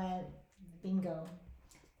hat, and I went, bingo,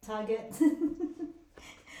 target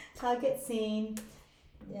seen,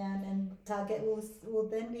 and target will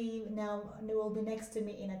then be will be next to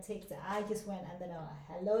me in a tick. So I just went, and then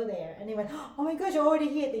hello there, and he went, oh my gosh, you're already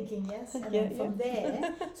here, thinking yes. And then from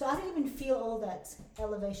there, so I didn't even feel all that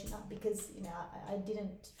elevation up, because I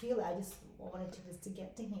didn't feel it. I just wanted to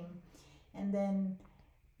get to him, and then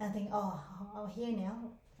I think, I'm here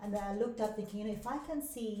now. And then I looked up thinking, if I can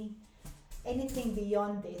see anything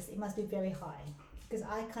beyond this, it must be very high, because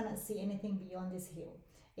I cannot see anything beyond this hill.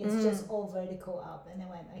 It's just all vertical up. And I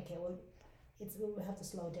went, okay, well, we have to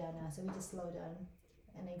slow down now. So we just slow down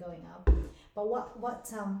and then going up. But what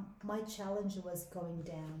my challenge was going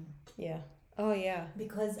down. Yeah. Oh yeah.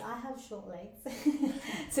 Because I have short legs,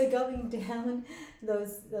 so going down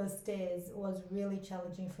those stairs was really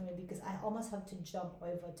challenging for me, because I almost had to jump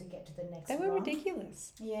over to get to the next. They were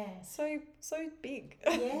ridiculous. Yeah. So big.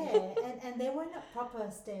 Yeah, and they were not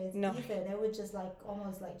proper stairs either. They were just like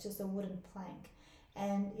almost like just a wooden plank,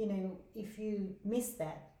 and if you miss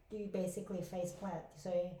that, you basically face flat.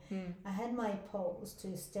 So I had my poles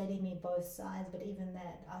to steady me both sides, but even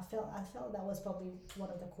that, I felt that was probably one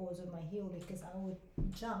of the cause of my heel, because I would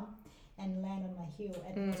jump and land on my heel,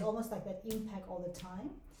 and it was almost like that impact all the time.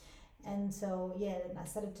 And so then I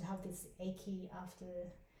started to have this achy after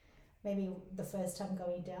maybe the first time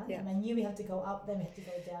going down, and I knew we have to go up, then we have to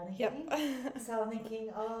go down again. So I'm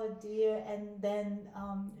thinking, oh dear. And then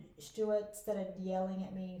Stuart started yelling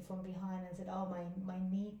at me from behind and said, oh, my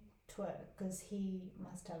knee twerked, because he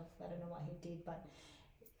must have, I don't know what he did, but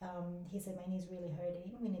he said, my knee's really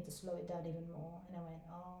hurting, we need to slow it down even more. And I went,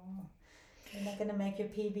 oh, you're not going to make your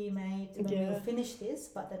PB, mate. We'll finish this.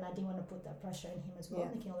 But then I didn't want to put that pressure on him as well,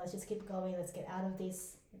 thinking, let's just keep going, let's get out of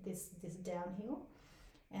this downhill,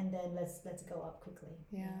 and then let's go up quickly.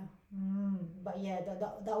 But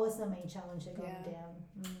that was the main challenge, going down.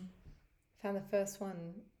 Found the first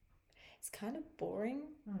one, it's kind of boring,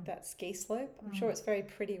 that ski slope. I'm sure it's very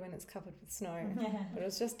pretty when it's covered with snow, but it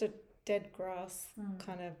was just a dead grass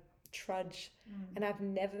kind of trudge. And I've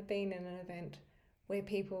never been in an event where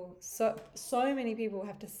people, so many people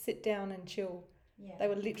have to sit down and chill. They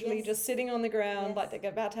were literally just sitting on the ground, like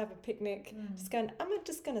they're about to have a picnic, just going, I'm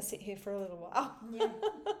just going to sit here for a little while.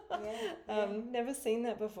 Never seen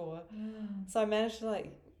that before. So I managed to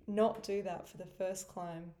not do that for the first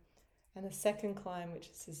climb. And the second climb, which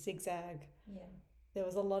is a zigzag, there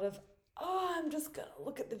was a lot of, I'm just going to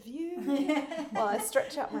look at the view while I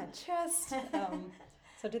stretch out my chest.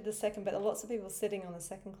 So I did the second, but lots of people sitting on the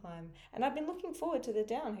second climb. And I've been looking forward to the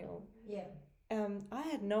downhill. I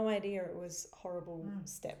had no idea it was horrible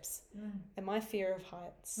steps. And my fear of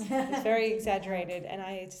heights is very exaggerated, and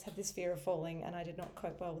I just had this fear of falling, and I did not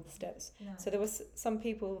cope well with the steps. So there was some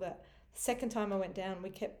people that the second time I went down, we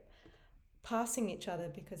kept passing each other,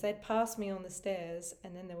 because they'd pass me on the stairs,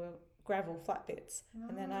 and then there were gravel flat bits,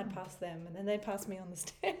 and then I'd pass them, and then they'd pass me on the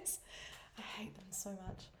stairs. I hate them so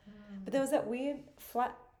much. But there was that weird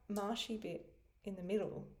flat marshy bit in the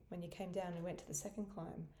middle when you came down and went to the second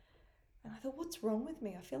climb, and I thought, what's wrong with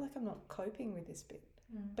me? I feel like I'm not coping with this bit.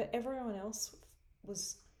 But everyone else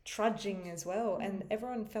was trudging as well, and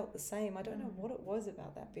everyone felt the same. I don't know what it was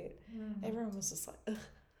about that bit. Everyone was just like, ugh.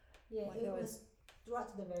 It was right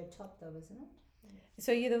to the very top though, wasn't it?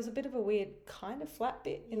 So there was a bit of a weird kind of flat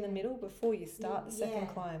bit in the middle before you start the second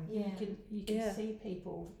climb. You can see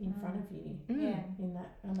people in front of you. In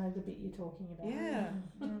that, I know the bit you're talking about.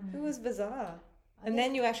 It was bizarre. And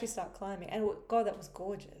then you actually start climbing, and God, that was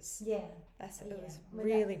gorgeous. It was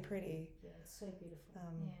really pretty. It's so beautiful.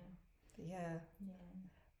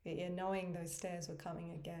 But knowing those stairs were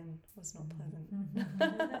coming again was not pleasant.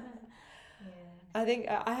 I think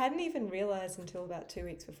I hadn't even realised until about 2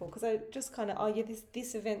 weeks before, because I just kind of,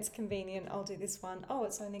 this event's convenient, I'll do this one. Oh,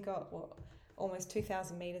 it's only got almost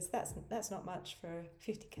 2,000 meters. That's not much for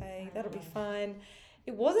 50k. That'll be fine.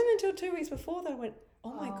 It wasn't until 2 weeks before that I went,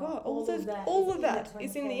 oh my god, all of that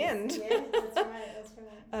is in the end. Yeah, that's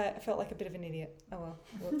right. I felt like a bit of an idiot. Oh well,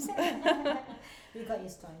 whoops. You got your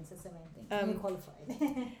stones, that's the main thing. You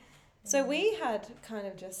qualified. So we had kind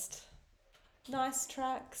of just nice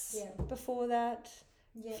tracks before that.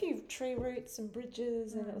 Yeah. A few tree roots and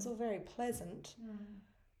bridges, and it was all very pleasant.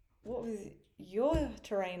 What was your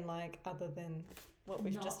terrain like other than what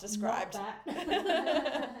we've just described? Not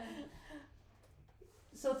that.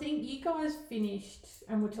 So I think you guys finished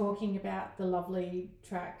and were talking about the lovely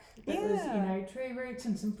track that was, tree roots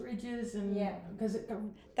and some bridges, and because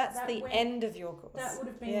that's the end of your course. That would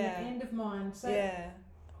have been the end of mine. So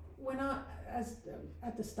when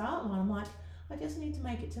at the start line, I'm like, I just need to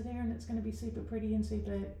make it to there, and it's going to be super pretty and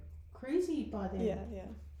super cruisy by then. Yeah.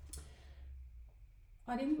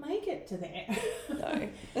 I didn't make it to there. No.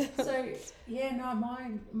 So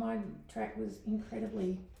my track was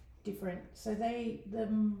incredibly different. So the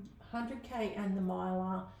 100k and the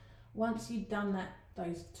miler, once you'd done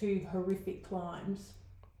those two horrific climbs,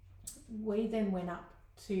 we then went up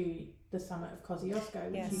to the summit of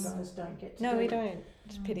Kosciuszko, which you guys don't get to do. No, we don't.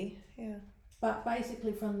 It's a pity. Yeah. But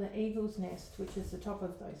basically from the Eagle's Nest, which is the top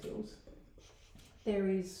of those hills, there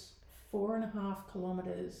is 4.5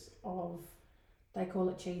 kilometres of, they call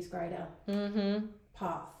it cheese grater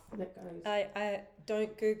path that goes. I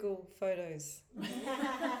don't Google photos.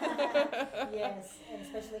 Yes, and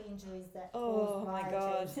especially injuries that oh my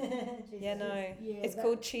god. Yeah, no. It's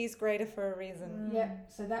called cheese grater for a reason. Yeah,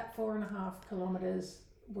 so that 4.5 kilometres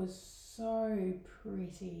was so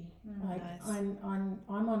pretty. Like nice. I'm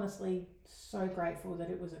honestly so grateful that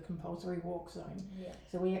it was a compulsory walk zone. Yeah.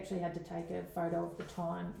 So we actually had to take a photo of the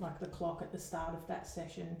time, like the clock at the start of that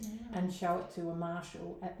session, and show it to a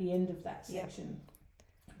marshal at the end of that section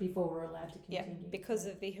before we're allowed to continue. Yeah, because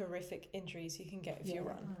of the horrific injuries you can get if you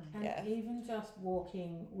run. And even just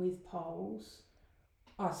walking with poles,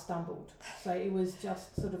 I stumbled. So it was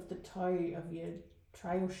just sort of the toe of your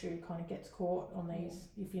trail shoe kind of gets caught on these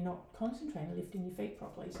if you're not concentrating lifting your feet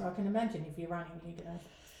properly. So I can imagine if you're running, you're going to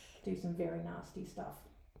do some very nasty stuff.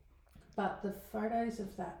 But the photos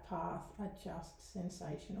of that path are just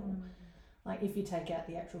sensational. Like if you take out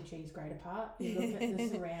the actual cheese grater part, you look at the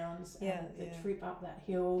surrounds and the trip up that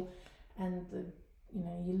hill, and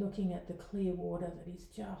you're looking at the clear water that is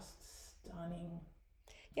just stunning.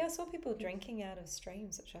 Yeah, I saw people drinking out of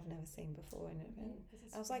streams, which I've never seen before in an event.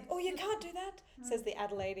 I was like, oh, you can't do that, says the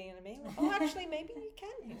Adelaidean in me. Like, oh, actually, maybe you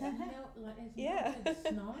can. It's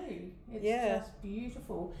snow. It's just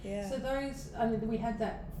beautiful. Yeah. So we had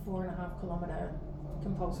that 4.5 kilometre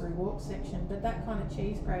compulsory walk section, but that kind of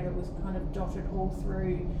cheese grater was kind of dotted all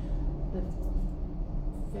through the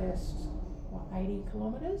first 80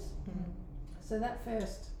 kilometres. So that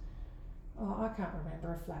first, I can't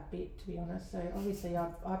remember a flat bit, to be honest. So obviously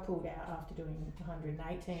I pulled out after doing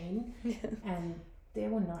 118 and there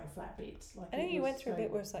were no flat bits. Like I know you went through a bit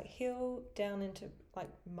where it's like hill down into like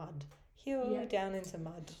mud, down into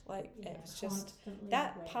mud. Like it was just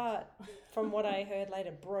that wet. Part, from what I heard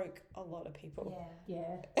later, broke a lot of people.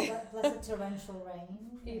 Plus a torrential rain.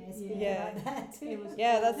 About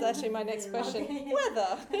that. That's actually my next question.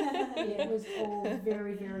 Weather. It was all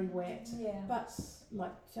very, very wet. But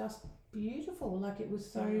like just beautiful. Like it was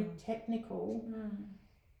so technical.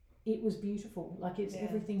 It was beautiful. Like it's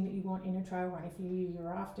everything that you want in a trail run. If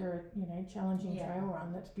you're after a challenging trail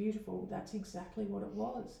run that's beautiful, that's exactly what it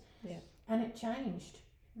was. And it changed.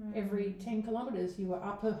 Every 10 kilometres you were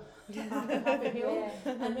up a hill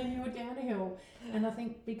and then you were down a hill. And I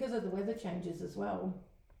think because of the weather changes as well,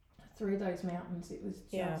 through those mountains, it was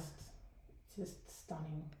just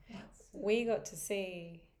stunning. We got to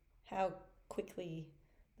see how quickly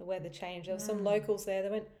the weather changed. There were some locals there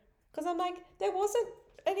that went, because I'm like, there wasn't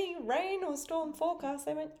any rain or storm forecast.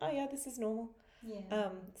 They went, oh yeah, this is normal.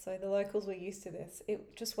 So the locals were used to this.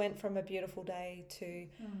 It just went from a beautiful day to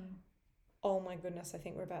oh my goodness, I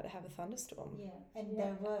think we're about to have a thunderstorm. And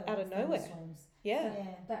there were out of nowhere.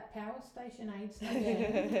 That power station aid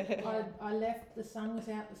station. I left, the sun was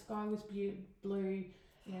out, the sky was blue.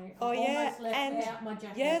 Almost left without my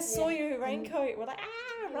jacket. Saw your raincoat. We're like,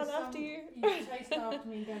 run after you. You chased after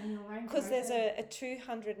me and gave me your raincoat. Because there's a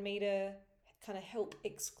 200 metre kind of help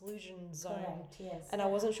exclusion zone. Correct, yes. And I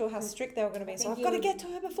wasn't sure how strict they were going to be, so I've got to get to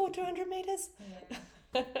her before 200 metres.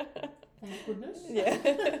 Thank goodness.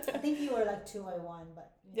 I think you were like 201,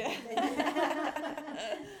 but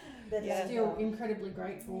still incredibly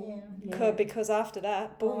grateful. Because after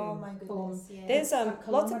that, boom. Oh my goodness. There's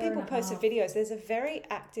lots of people posted videos. There's a very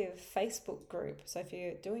active Facebook group. So if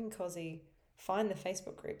you're doing Cosy, find the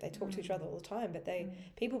Facebook group. They talk to each other all the time, but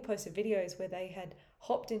people posted videos where they had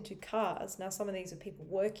hopped into cars. Now, some of these are people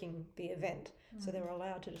working the event, so they were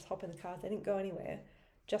allowed to just hop in the cars. They didn't go anywhere,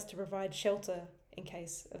 just to provide shelter in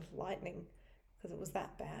case of lightning, because it was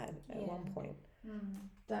that bad at one point.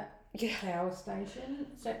 That power station.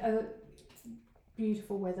 So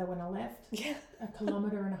beautiful weather when I left. Yeah. 1.5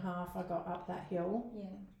 kilometres I got up that hill. Yeah.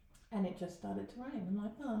 And it just started to rain. I'm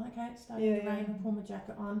like, oh, okay, it's starting to rain. I pull my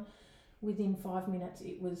jacket on. Within 5 minutes,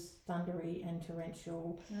 it was thundery and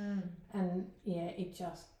torrential. And it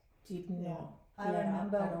just did not I let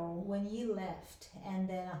remember up at all. when you left, and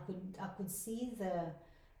then I could see the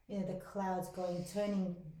clouds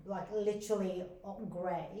turning like literally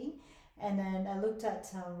grey. And then I looked at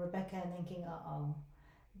Rebecca and thinking,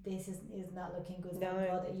 this is not looking good. Thank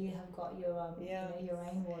God that you have got your your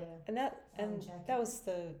rainwater. And that jacket. that was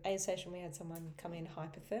the aid station. We had someone come in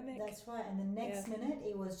hypothermic. That's right. And the next minute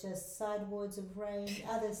it was just sidewards of rain,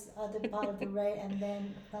 other part of the rain, and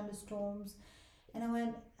then thunderstorms. And I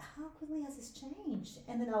went, how quickly has this changed?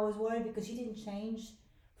 And then I was worried because you didn't change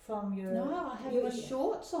from your... No, I had my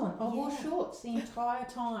shorts on. I wore shorts the entire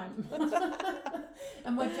time.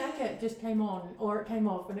 And my jacket just came on, or it came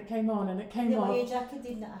off, and it came on, and it came off. But your jacket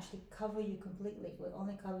didn't actually cover you completely. It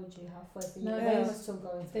only covered you halfway, so your rain was still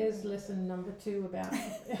going through. There's lesson number 2 about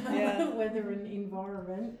weather and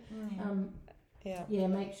environment.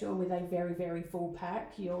 Make sure with a very, very full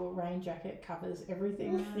pack, your rain jacket covers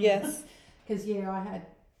everything. Yes. Because, I had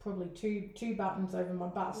probably two buttons over my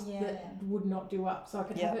bust that would not do up. So I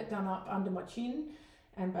could have it done up under my chin,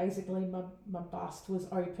 and basically my bust was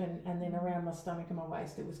open, and then around my stomach and my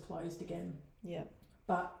waist it was closed again. Yeah.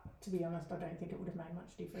 But to be honest, I don't think it would have made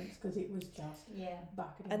much difference because it was just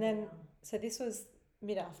bucketing And then, down. so this was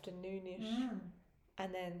mid-afternoonish,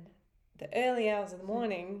 and then the early hours of the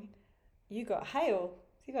morning, you got hail.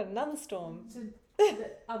 So you got another storm. So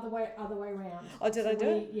the other way around. Oh, did I do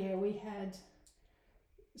it? Yeah, we had...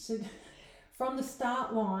 So from the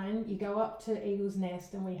start line, you go up to Eagle's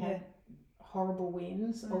Nest, and we had horrible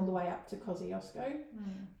winds all the way up to Kosciuszko.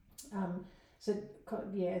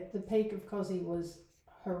 The peak of Kosci was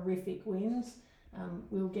horrific winds.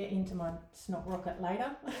 We'll get into my snot rocket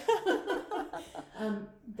later.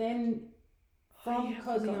 Then from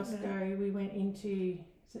Kosciuszko, we went into,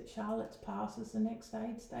 is it Charlotte's Pass is the next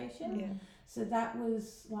aid station? Yeah. So that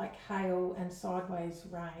was like hail and sideways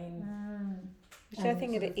rain. Which I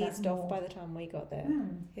think it had eased off by the time we got there.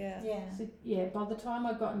 So, by the time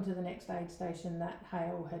I got into the next aid station, that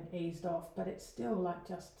hail had eased off, but it still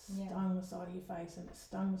just stung the side of your face, and it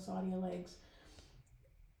stung the side of your legs.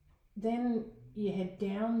 Then you head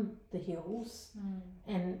down the hills,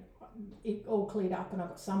 and it all cleared up, and I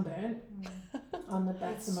got sunburnt on the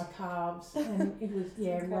backs of my calves, and it was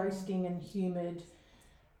roasting and humid.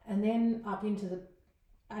 And then up into the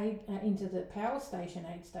power station,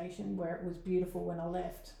 aid station, where it was beautiful when I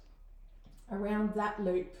left. Around that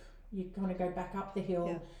loop, you kind of go back up the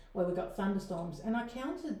hill where we got thunderstorms, and I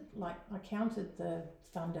counted the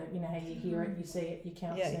thunder. You know how you hear it, you see it, you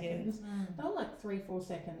count seconds. They were like 3-4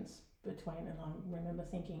 seconds between, and I remember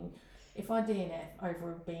thinking, if I DNF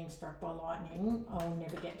over being struck by lightning, I'll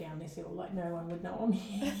never get down this hill. Like, no one would know I'm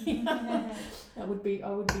here. I would be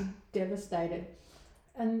devastated.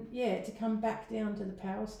 And to come back down to the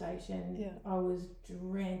power station, I was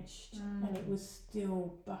drenched, and it was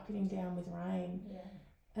still bucketing down with rain.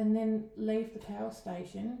 And then leave the power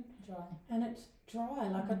station, and it's dry.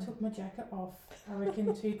 Like I took my jacket off, I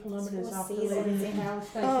reckon 2 kilometres after leaving the power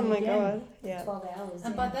station. Oh my God! Yeah. 12 hours.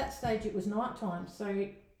 And by that stage, it was night time. So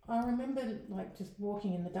I remember just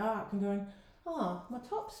walking in the dark and going, "Oh, my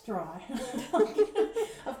top's dry."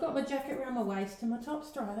 I've got my jacket around my waist and my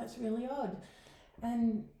top's dry. That's really odd.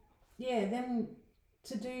 And then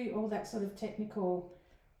to do all that sort of technical,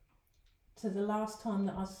 to the last time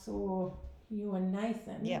that I saw you and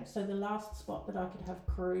Nathan, so the last spot that I could have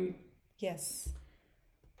crew,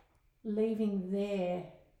 leaving there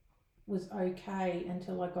was okay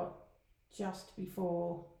until I got just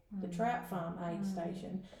before the trout farm aid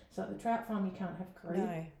station. So at the trout farm you can't have crew,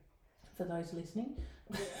 for those listening.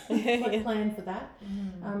 Plan for that.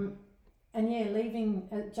 And leaving,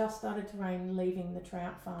 it just started to rain leaving the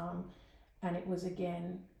trout farm, and it was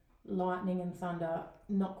again lightning and thunder,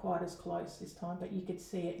 not quite as close this time, but you could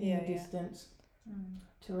see it in the distance.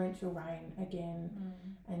 Torrential rain again,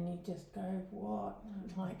 and you just go, what?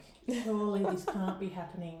 Like, surely this can't be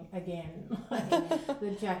happening again.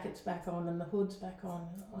 The jacket's back on and the hood's back on.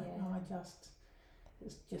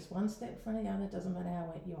 It's just one step in front of the other, doesn't matter how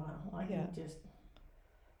wet you are.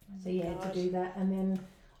 To do that, and then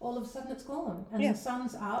all of a sudden it's gone, and the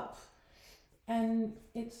sun's up, and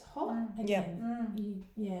it's hot again. You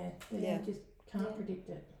just can't predict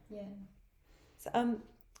it. Yeah. So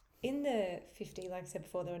in the 50, like I said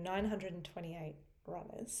before, there were 928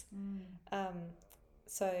 runners.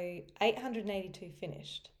 So 882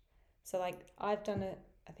 finished. So like I've done it,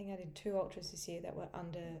 I think I did 2 ultras this year that were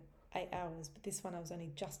under 8 hours, but this one I was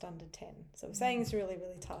only just under 10. So we're saying it's really,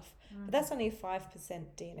 really tough. But that's only a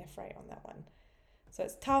 5% DNF rate on that one. So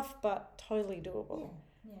it's tough, but totally doable.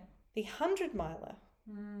 Yeah. The 100 miler,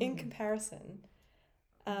 in comparison,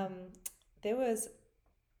 there was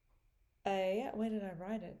where did I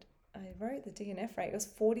write it? I wrote the DNF rate. It was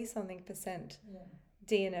 40-something%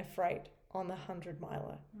 DNF rate on the 100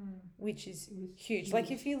 miler, which is huge.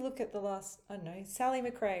 Like if you look at the last, I don't know, Sally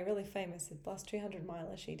McRae, really famous, the last 200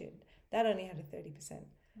 miler she did, that only had a 30%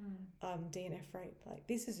 DNF rate. Like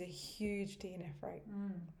this is a huge DNF rate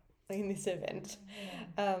in this event.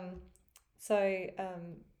 Because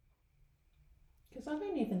I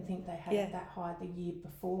don't even think they had it that high the year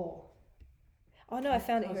before. Oh no, I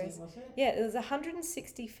found it here. Was it? Yeah, there was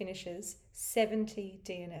 160 finishes, 70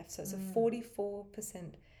 DNF. So it's a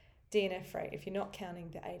 44% DNF rate if you're not counting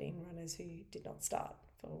the 18 runners who did not start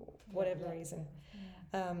for whatever reason.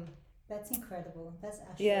 That's incredible. That's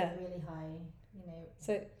actually really high, you know.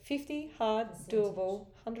 So 50 hard, doable,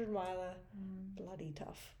 100 miler, bloody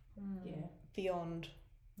tough. Beyond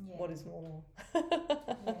what is normal. I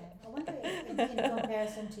wonder if in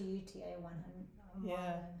comparison to UTA 100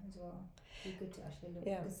 miler as well. It'd be good to actually look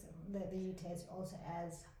because the UTA also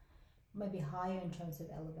adds maybe higher in terms of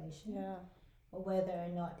elevation. Or whether or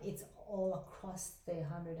not it's all across the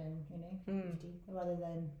 100 and 50 rather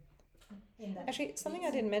than in that. Actually, something I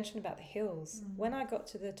didn't mention about the hills. When I got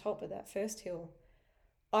to the top of that first hill,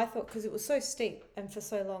 I thought, because it was so steep and for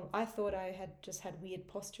so long, I thought I had just had weird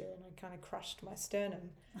posture and I kind of crushed my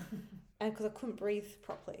sternum. And because I couldn't breathe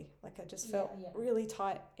properly, like I just felt really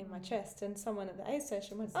tight in my chest. And someone at the aid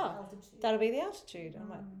station went, that'll be the altitude. I'm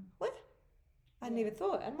like, what? I hadn't even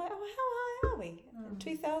thought. And I'm like, how high are we?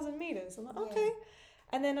 2,000 meters. I'm like, okay.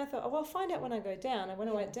 And then I thought, I'll find out when I go down. And when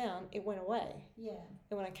I went down, it went away.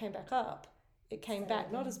 And when I came back up, it came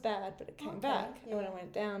back. Not as bad, but it came back. And when I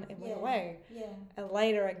went down, it went away. And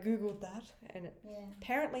later I Googled that. And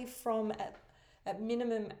apparently from at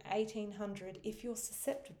minimum 1,800, if you're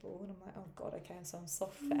susceptible, and I'm like, oh God, okay, so I'm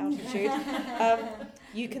soft for altitude,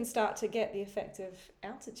 you can start to get the effect of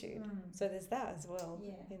altitude. So there's that as well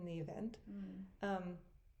in the event.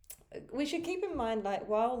 We should keep in mind, like,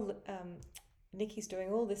 while Nicki's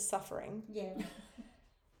doing all this suffering,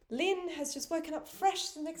 Lynn has just woken up fresh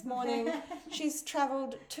the next morning. She's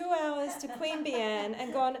travelled 2 hours to Queen Beanne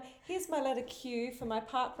and gone, here's my letter Q for my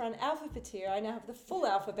parkrun alphabeteer. I now have the full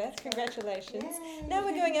alphabet. Congratulations. Yay. Now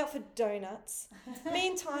we're going out for donuts.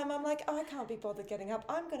 Meantime, I'm like, I can't be bothered getting up.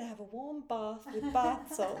 I'm going to have a warm bath with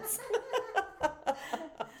bath salts.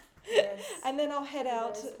 And then I'll head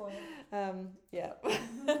out. Yes,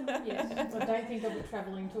 I don't think I'll be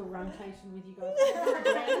travelling to a runcation with you guys.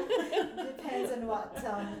 Depends on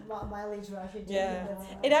what mileage rush you're doing.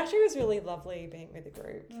 It actually was really lovely being with the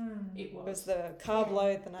group. It was. It was the carb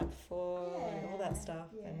load the night before and all that stuff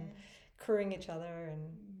and crewing each other,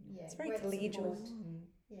 and it's very collegial and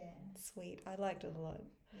sweet. I liked it a lot.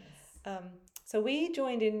 Yes. So we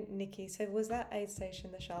joined in, Nicki. So was that aid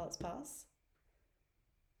station the Charlotte's Pass?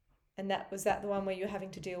 And was that the one where you're having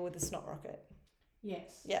to deal with the snot rocket?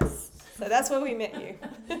 Yes. Yes. So that's where we met you.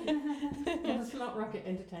 The snot rocket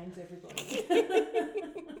entertains everybody.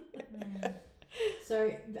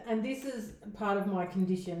 So, and this is part of my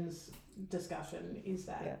conditions discussion, is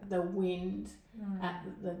that the wind at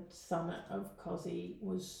the summit of Kosci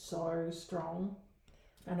was so strong.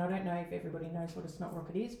 And I don't know if everybody knows what a snot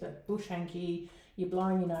rocket is, but bush hanky, you're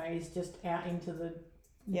blowing your nose just out into the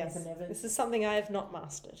never. This is something I have not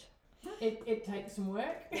mastered. It takes some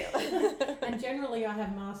work. And generally I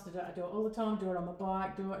have mastered it. I do it all the time, do it on my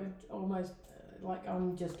bike, do it almost like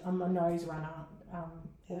I'm a nose runner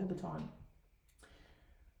all the time.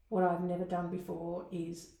 What I've never done before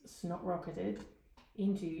is snot rocketed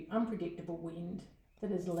into unpredictable wind that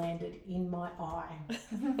has landed in my eye.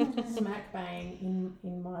 Smack bang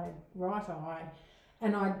in my right eye.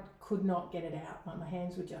 And I could not get it out. Like my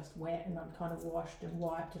hands were just wet and I'd kind of washed and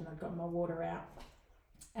wiped and I'd got my water out.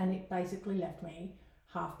 And it basically left me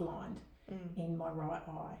half blind in my right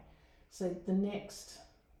eye. So the next,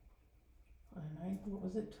 I don't know, what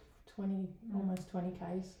was it, 20, almost 20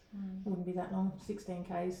 Ks, wouldn't be that long, 16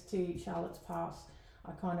 Ks to Charlotte's Pass.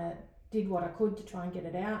 I kind of did what I could to try and get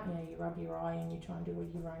it out. You know, you rub your eye and you try and do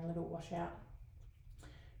your own little washout.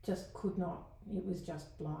 Just could not it was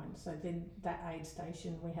just blind. So then that aid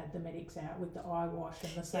station, we had the medics out with the eye wash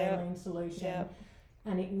and the saline solution,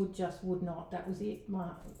 and it would not. That was it.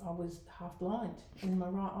 I was half blind in my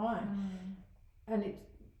right eye, and it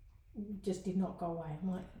just did not go away.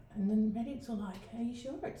 I'm like, and the medics were like, "Are you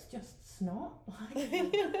sure it's just snot? Like, are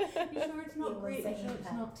you sure it's not grit? Are you sure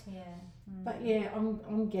it's not?" But yeah,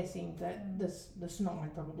 I'm guessing that the snot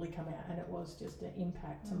would probably come out, and it was just an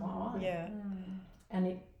impact to my eye. Yeah. And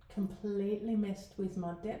it completely messed with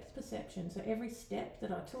my depth perception. So every step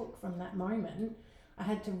that I took from that moment, I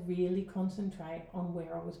had to really concentrate on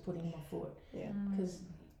where I was putting my foot. Yeah.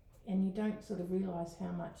 And you don't sort of realise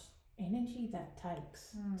how much energy that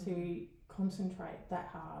takes to concentrate that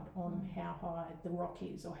hard on how high the rock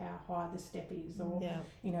is, or how high the step is, or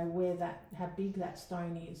you know how big that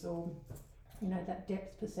stone is, or you know that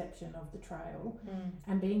depth perception of the trail,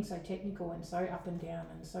 and being so technical and so up and down,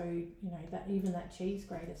 and so you know that even that cheese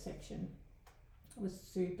grater section was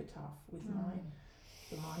super tough with my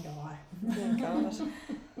blind eye. Oh gosh.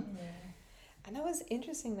 And that was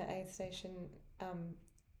interesting, the aid station.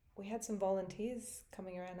 We had some volunteers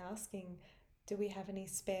coming around asking, do we have any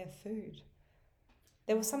spare food?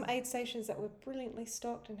 There were some aid stations that were brilliantly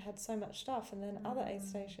stocked and had so much stuff, and then other aid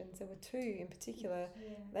stations, there were two in particular,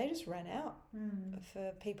 they just ran out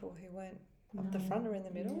for people who weren't up the front or in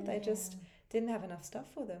the middle. They just didn't have enough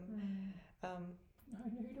stuff for them.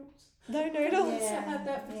 No noodles. At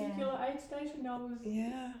that particular aid station, I was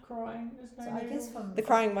crying. There's no noodles. I guess from the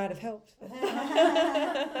crying might have helped.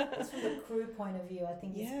 Just from the crew point of view, I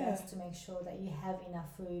think it's best to make sure that you have enough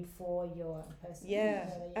food for your person. Yeah,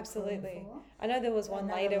 absolutely. I know there was one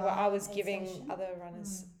later where I was giving other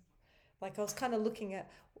runners, like I was kind of looking at,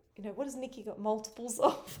 you know, what has Nicki got multiples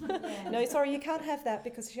of? No, sorry, you can't have that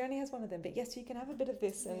because she only has one of them. But yes, you can have a bit of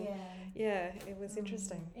this. And it was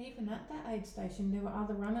interesting. Even at that aid station, there were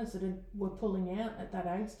other runners that were pulling out at that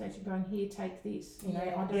aid station, going, "Here, take this. You know,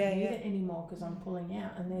 I don't need it anymore because I'm pulling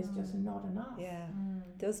out, and there's just not enough." Yeah,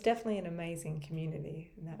 there was definitely an amazing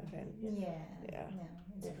community in that event. Yeah,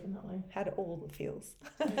 definitely. Had all the feels.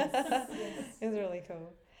 Yes. It was really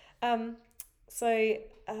cool. So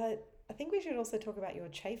I think we should also talk about your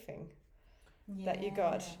chafing that you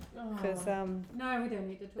got, because no, we don't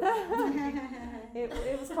need to talk about it.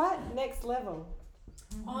 It was quite next level.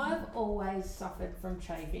 I've always suffered from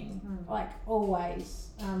chafing, like always,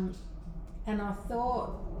 and I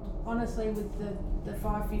thought, honestly, with the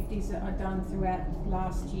 550s that I'd done throughout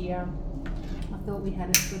last year, I thought we had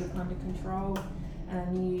it sort of under control, and I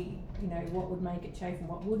knew, you know, what would make it chafe and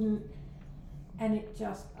what wouldn't, and it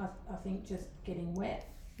just, I think just getting wet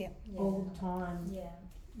all the time.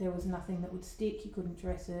 There was nothing that would stick. You couldn't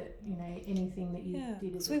dress it. You know, anything that you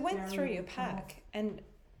did. So we went through your pack, and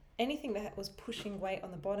anything that was pushing weight on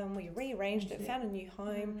the bottom, we rearranged it, found a new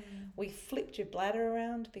home. We flipped your bladder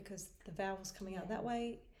around because the valve was coming out that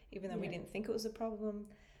way, even though we didn't think it was a problem.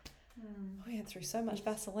 We went through so much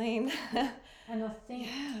Vaseline. And I think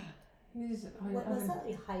was that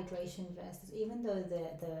the hydration vest? Even though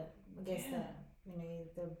the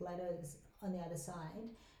bladder is on the other side,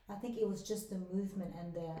 I think it was just the movement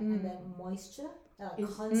and the moisture,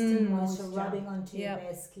 constant moisture rubbing onto your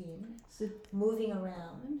bare skin, moving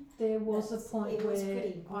around. There was a point where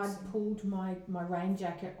I'd pulled my rain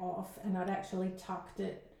jacket off, and I'd actually tucked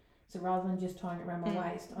it. So rather than just tying it around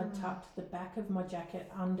my waist, I'd tucked the back of my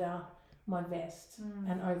jacket under my vest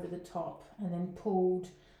and over the top, and then pulled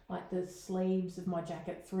like the sleeves of my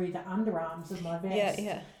jacket through the underarms of my vest,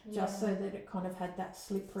 just so that it kind of had that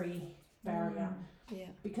slippery barrier.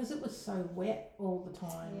 Because it was so wet all the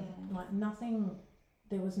time, like nothing,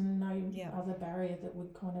 there was no other barrier that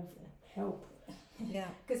would kind of help.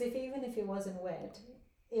 Because even if it wasn't wet,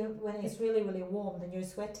 when it's really, really warm, then you're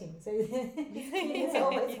sweating. So it's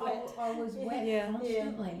always wet. I was wet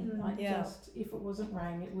constantly. Like just, if it wasn't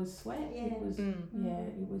rain, it was sweat. It was,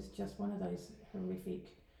 it was just one of those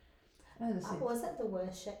horrific. Was that the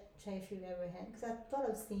worst chafe you've ever had? Because I thought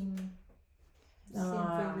I've seen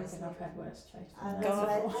I reckon I've had worse chafe.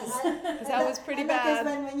 Because that was pretty bad.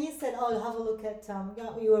 Because when you said, have a look at,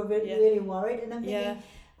 you were really worried, and I'm thinking,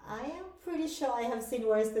 I am pretty sure I have seen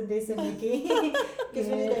worse than this in Nicki. Because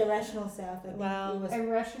we did Irrational South. I think it was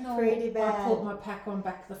Irrational, pretty bad. I put my pack on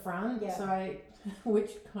back the front, so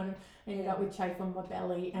which kind of ended up with chafe on my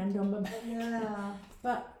belly and on my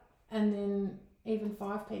back. And then even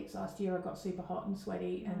 5 peaks last year, I got super hot and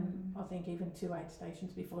sweaty, and I think even 2 aid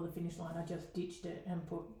stations before the finish line, I just ditched it and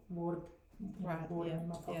put water in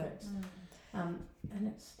my pockets. And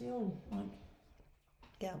it's still like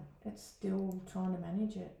Yeah. It's still trying to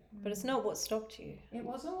manage it. But it's not what stopped you. It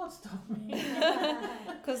wasn't what stopped me.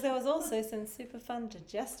 Because there was also some super fun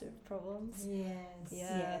digestive problems. Yes.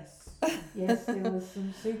 Yeah. Yes, there was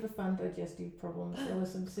some super fun digestive problems. There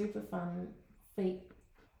was some super fun feet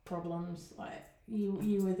problems. Like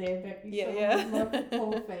you were there, Becky. Yeah. My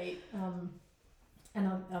poor feet. And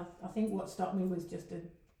I think what stopped me was just a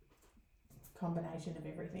combination of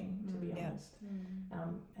everything, to be honest.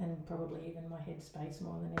 And probably even my headspace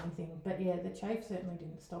more than anything. But yeah, the chafe certainly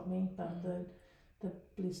didn't stop me, but the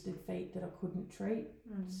blistered feet that I couldn't treat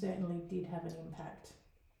certainly did have an impact.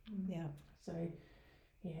 Yeah. So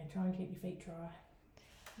yeah, try and keep your feet dry.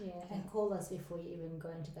 Yeah, and call us before you even go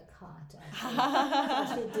into the car to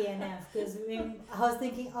actually DNF, because I was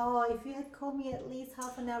thinking, if you had called me at least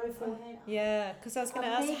half an hour beforehand. Yeah, because I was going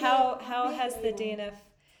to ask, maybe- how has the maybe. DNF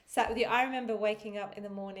sat with you? I remember waking up in the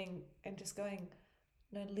morning and just going,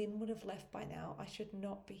 no, Lynn would have left by now. I should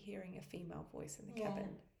not be hearing a female voice in the cabin.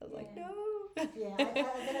 I was like, no. Yeah,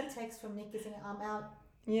 I got a text from Nicki saying, I'm out.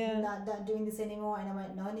 Yeah. Not doing this anymore. And I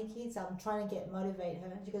went, no, Nicki. So I'm trying to motivate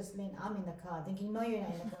her. She goes, Lynn, I'm in the car. Thinking, no, you're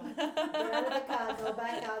not in the car. Get out of the car. Go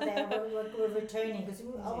back out there. We're returning, because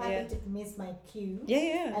I happy to miss my cue.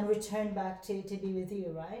 Yeah. And return back to be with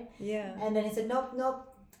you, right? Yeah. And then he said, nope,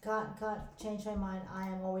 can't change my mind. I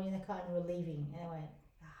am already in the car and we're leaving. And I went,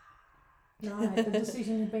 No, the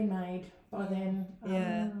decision had been made by then.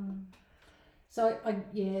 So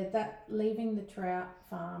that leaving the trout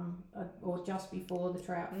farm, or just before the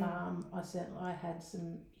trout farm, I had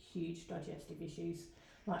some huge digestive issues.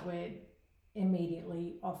 Like we're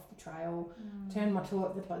immediately off the trail. Turned my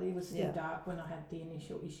torch, but it was still dark when I had the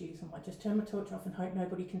initial issues. I'm like, just turn my torch off and hope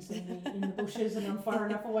nobody can see me in the bushes, and I'm far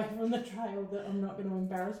enough away from the trail that I'm not going to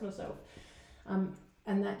embarrass myself.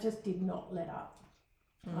 And that just did not let up.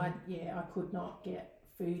 I could not get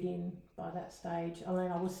food in by that stage. I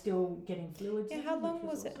mean, I was still getting fluids. Yeah, in, how long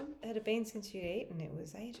was awesome. it? Had it been since you'd eaten? It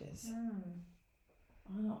was ages.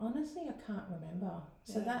 Honestly, I can't remember.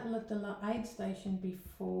 So the aid station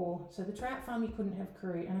before, so the trout farm you couldn't have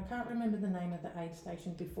crew, and I can't remember the name of the aid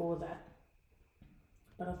station before that.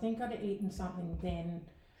 But I think I'd eaten something then.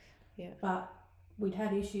 Yeah. But we'd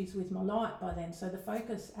had issues with my light by then, so the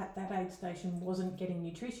focus at that aid station wasn't getting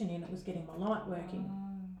nutrition in, it was getting my light working.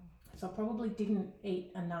 So I probably didn't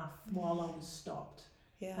eat enough while I was stopped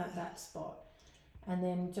at that spot. And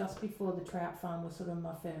then just before the trout farm was sort of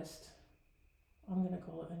my first, I'm going to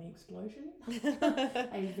call it an explosion,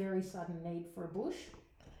 a very sudden need for a bush.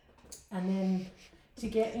 And then to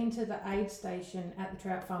get into the aid station at the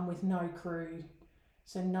trout farm with no crew,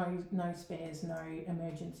 so no spares, no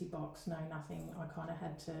emergency box, no nothing, I kind of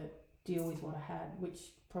had to deal with what I had, which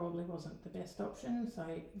probably wasn't the best option. So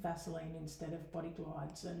Vaseline instead of body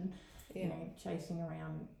glides, and you know, chasing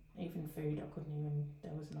around even food. I couldn't even,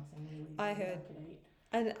 there was nothing really I could eat.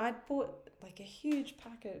 And I'd bought like a huge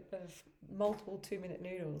packet of multiple 2-minute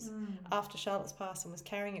noodles after Charlotte's passed, and was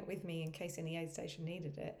carrying it with me in case any aid station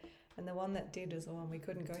needed it. And the one that did was the one we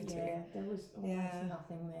couldn't go to. Yeah, there was almost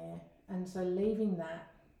nothing there. And so leaving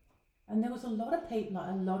that, and there was a lot of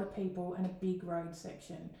people and a big road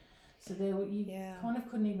section. So you kind of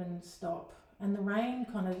couldn't even stop. And the rain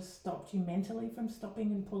kind of stopped you mentally from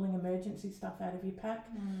stopping and pulling emergency stuff out of your pack.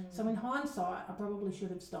 So in hindsight, I probably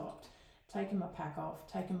should have stopped, taken my pack off,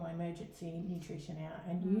 taken my emergency nutrition out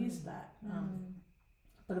and used that.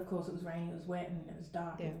 But of course it was raining, it was wet and it was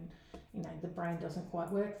dark, and you know, the brain doesn't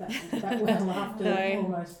quite work that well after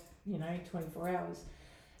almost 24 hours.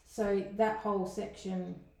 So that whole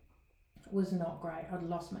section was not great. I'd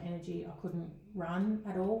lost my energy. I couldn't run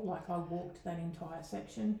at all. Like I walked that entire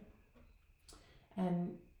section.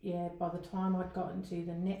 And by the time I'd gotten to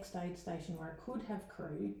the next aid station where I could have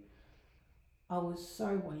crew, I was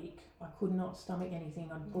so weak. I could not stomach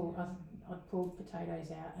anything. I'd pulled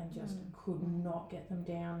potatoes out and just could not get them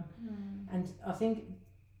down. And I think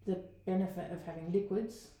the benefit of having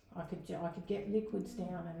liquids, I could get liquids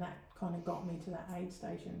down, and that kind of got me to that aid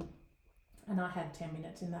station. And I had 10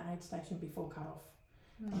 minutes in that aid station before cut off.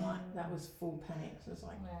 And like, that was full panic. So it's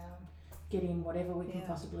like, get in whatever we can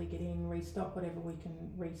possibly get in, restock whatever we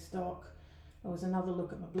can restock. There was another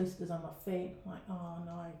look at my blisters on my feet, like, oh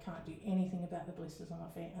no, I can't do anything about the blisters on my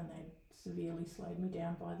feet, and they severely slowed me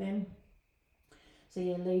down by then. So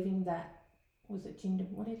leaving that, was it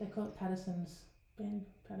what do they call it, Patterson's? Oh,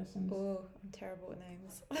 I'm terrible with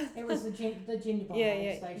names. It was the ginger bomb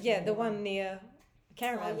station. Yeah, the one near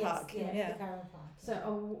Caravan Park. The Caravan Park.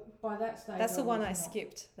 So by that stage, that's the one I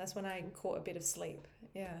skipped. That's when I caught a bit of sleep.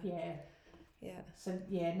 Yeah. So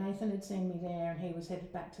Nathan had seen me there, and he was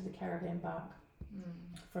headed back to the Caravan Park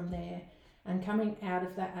from there. And coming out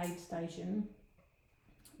of that aid station,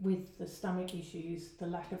 with the stomach issues, the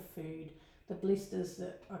lack of food, the blisters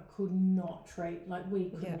that I could not treat, like we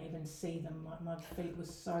couldn't even see them. Like my feet were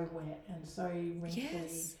so wet and so wrinkly.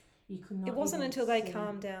 Yes. You could not. It wasn't even until they see.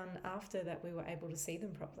 calmed down after that we were able to see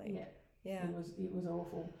them properly. Yeah. It was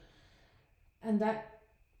awful, and that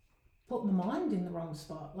put my mind in the wrong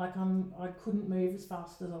spot. Like I couldn't move as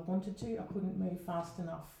fast as I wanted to. I couldn't move fast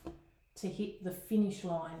enough to hit the finish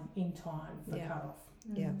line in time for cut off.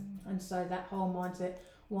 Yeah. And so that whole mindset,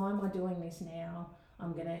 why am I doing this now?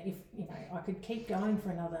 I'm gonna, if you know, I could keep going for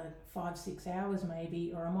another 5-6 hours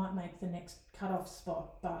maybe, or I might make the next cut off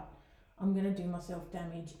spot, but I'm gonna do myself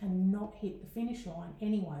damage and not hit the finish line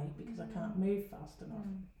anyway because I can't move fast enough.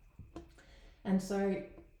 And so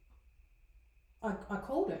I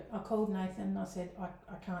called it. I called Nathan and I said,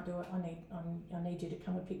 I can't do it. I need you to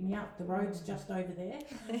come and pick me up. The road's just over there.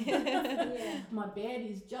 My bed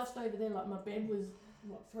is just over there. Like my bed was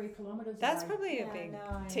 3 kilometres That's away. probably a big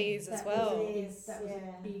tease as well. That was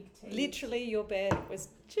a big tease. Literally your bed was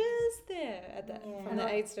just there at that from the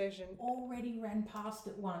aid station. Already ran past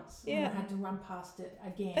it once and I had to run past it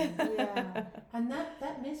again. And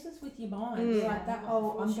that messes with your mind. Like that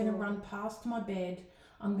whole, I'm going to run past my bed.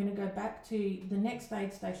 I'm going to go back to the next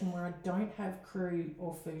aid station where I don't have crew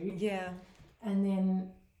or food. Yeah. And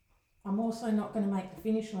then I'm also not going to make the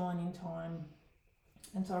finish line in time.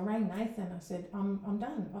 And so I rang Nathan. I said, I'm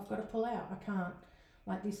done. I've got to pull out. I can't.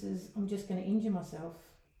 Like this is, I'm just going to injure myself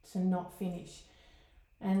to not finish.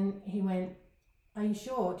 And he went, are you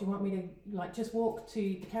sure? Do you want me to like just walk to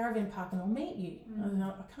the caravan park and I'll meet you? I was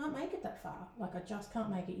like, I can't make it that far. Like I just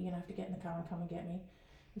can't make it. You're going to have to get in the car and come and get me.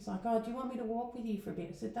 He's like, oh, do you want me to walk with you for a bit?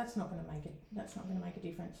 I said, that's not going to make it. That's not going to make a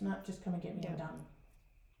difference. No, just come and get me. I'm done.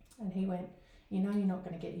 And he went, you know, you're not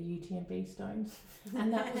going to get your UTMB stones.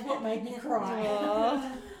 And that was what made me cry.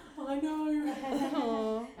 I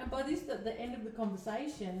know. And by the end of the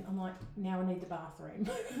conversation, I'm like, now I need the bathroom.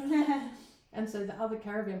 And so the other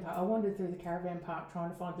caravan park, I wandered through the caravan park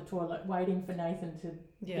trying to find the toilet, waiting for Nathan to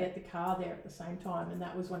get the car there at the same time. And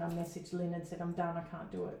that was when I messaged Lynn and said, I'm done, I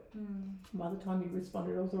can't do it. By the time he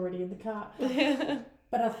responded, I was already in the car.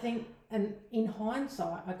 But I think, and in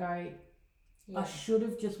hindsight, I go, I should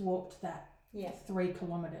have just walked that 3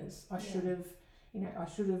 kilometres. I should have, I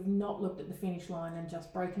should have not looked at the finish line and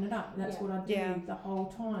just broken it up. That's what I do the whole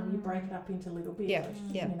time. You break it up into little bits.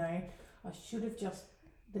 You know, I should have just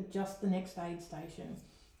the next aid station.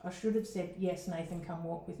 I should have said, yes, Nathan, come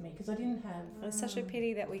walk with me, because I didn't have... It's such a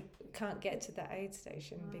pity that we can't get to the aid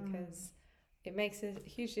station because it makes a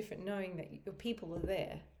huge difference knowing that your people are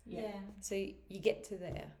there. So you get to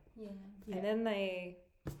there. And then they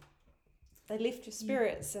lift your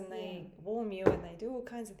spirits and they warm you and they do all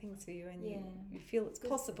kinds of things for you and you feel it's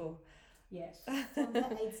possible. Yes. From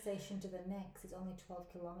the aid station to the next is only 12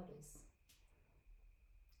 kilometres.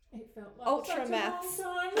 It felt like ultra such maths. a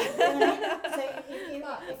long time. So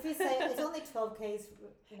if you say it's only 12 k's,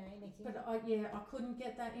 Nicki. But I couldn't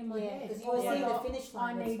get that in my head. Because you were seeing the finish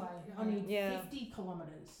line. I need 50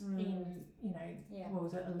 kilometres in, what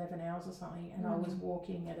was it, 11 hours or something, and I was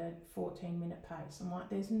walking at a 14-minute pace. I'm like,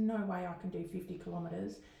 there's no way I can do 50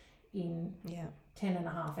 kilometres in 10 and a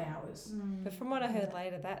half hours. But from what I heard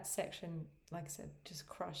later, that section, like I said, just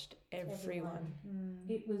crushed everyone.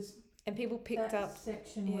 It was... And people picked up... That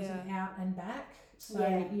section was an out and back.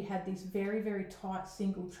 So you had this very, very tight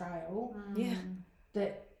single trail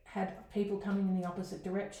that had people coming in the opposite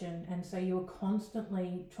direction. And so you were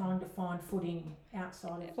constantly trying to find footing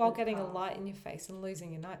outside of while getting a light in your face and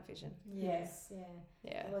losing your night vision. Yeah,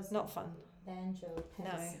 it was not fun. Banjo,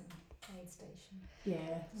 Patterson, aid station.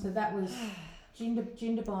 Yeah, so that was...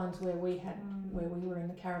 Jindabyne's where we were in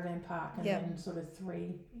the caravan park, and then sort of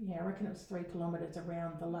I reckon it was 3 kilometres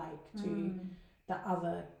around the lake to the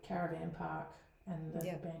other caravan park and the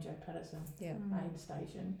Banjo Patterson aid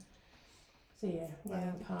station. So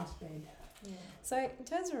running past bed. Yeah. So in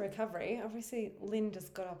terms of recovery, obviously Lynn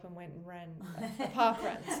just got up and went and ran a park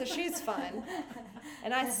run, so she's fine.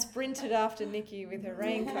 And I sprinted after Nicki with her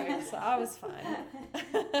raincoat, so I was fine.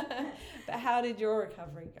 But how did your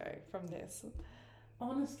recovery go from this?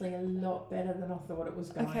 Honestly, a lot better than I thought it was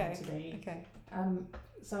going to be. Okay.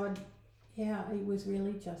 So it was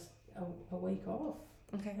really just a week off.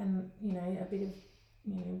 Okay. And a bit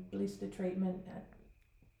of blister treatment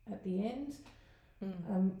at the end.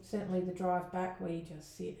 Certainly the drive back where you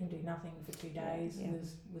just sit and do nothing for 2 days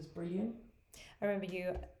was brilliant. I remember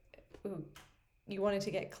you wanted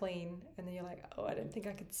to get clean and then you're like, oh, I don't think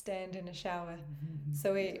I could stand in a shower.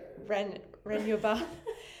 So we ran your bath.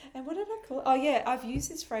 And what did I call it? Oh yeah, I've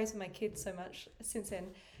used this phrase with my kids so much since then.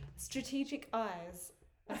 Strategic eyes.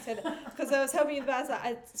 I said, because I was helping you with that, I was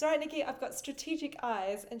like, it's all right, Nicki, I've got strategic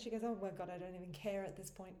eyes. And she goes, oh my God, I don't even care at this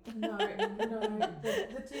point. No,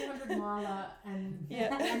 the 200 miler and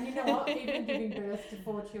you know what, even giving birth to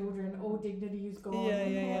 4 children, all dignity is gone.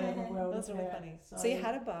 That's really funny. So you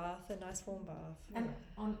had a bath, a nice warm bath.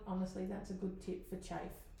 And honestly, that's a good tip for chafe.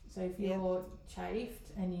 So if you're chafed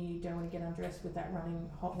and you don't want to get undressed with that running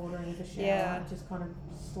hot water into the shower, just kind of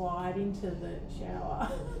slide into the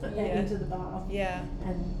shower, into the bath,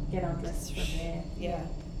 and get undressed from there. Yeah.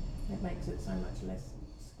 It makes it so much less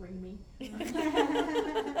screamy.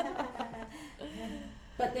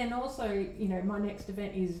 But then also, you know, my next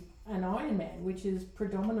event is an Ironman, which is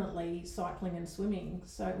predominantly cycling and swimming.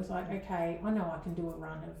 So it was like, okay, I know I can do a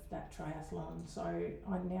run of that triathlon. So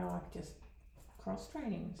I just cross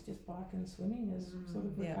training, it's just bike and swimming as sort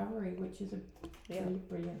of recovery, which is a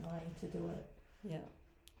brilliant way to do it. Yeah.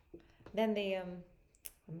 Then the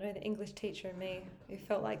English teacher in me, who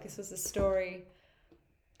felt like this was a story,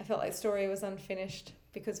 I felt like the story was unfinished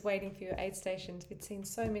because waiting for your aid stations, we'd seen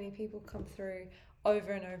so many people come through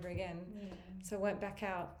over and over again. So I went back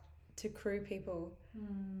out to crew people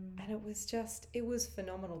and it was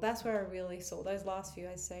phenomenal. That's where I really saw those last few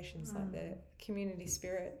aid stations, like the community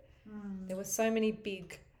spirit. There were so many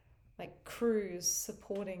big like crews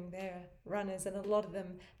supporting their runners, and a lot of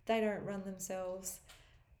them, they don't run themselves.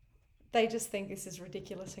 They just think this is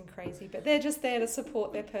ridiculous and crazy, but they're just there to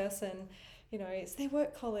support their person. You know, it's their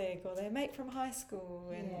work colleague or their mate from high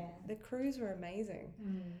school, and the crews were amazing.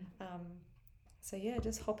 So yeah,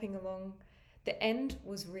 just hopping along. The end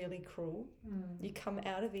was really cruel. You come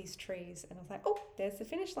out of these trees and I was like, oh, there's the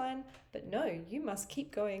finish line. But no, you must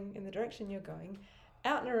keep going in the direction you're going,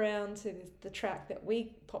 out and around to the track that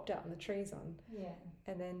we popped out in the trees on.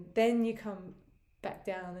 And then you come back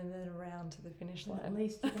down and then around to the finish line. At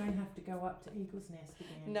least you don't have to go up to Eagle's Nest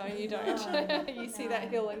again. No, you don't. You see that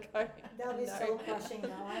hill and go, they'll be soul crushing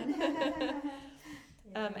that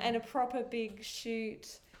one. And a proper big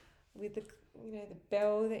chute with the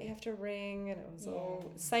bell that you have to ring, and it was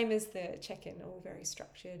all same as the check-in, all very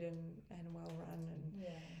structured and well run, and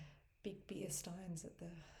big beer steins at the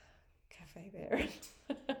cafe there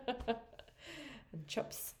and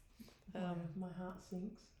chops. My heart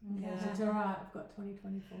sinks. It's all right, I've got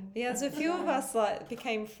 2024. There's a few of us like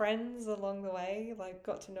became friends along the way, like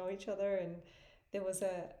got to know each other, and there was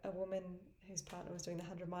a woman whose partner was doing the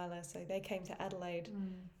 100 miler, so they came to Adelaide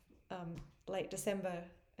late December.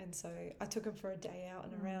 And so I took them for a day out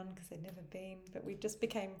and around because they'd never been, but we just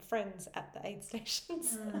became friends at the aid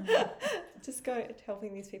stations. Just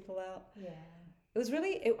helping these people out. It was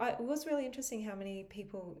really interesting how many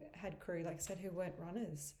people had crew, like I said, who weren't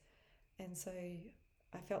runners. And so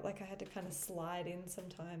I felt like I had to kind of slide in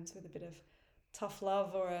sometimes with a bit of tough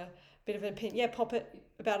love or a bit of an opinion. Yeah, pop it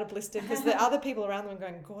about a blister, because the other people around them were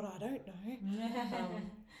going, God, I don't know.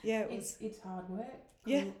 It's hard work.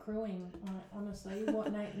 Crewing, honestly.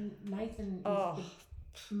 What Nathan is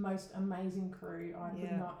the most amazing crew. I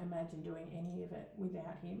could not imagine doing any of it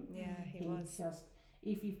without him. He was. Just,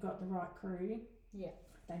 if you've got the right crew,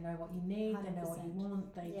 they know what you need, 100%. They know what you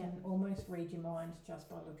want, they can almost read your mind just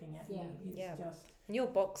by looking at you. It's just... And your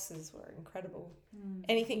boxes were incredible.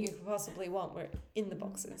 Anything you could possibly want were in the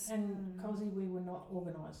boxes. And Kosciuszko, we were not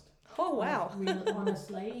organised. Oh, wow. Really,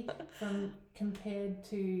 honestly, compared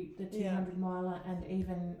to the 200 miler and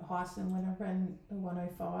even Hyson when I ran the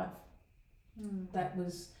 105, that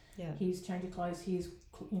was his change of clothes, here's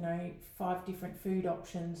 5 different food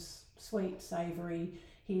options, sweet, savoury,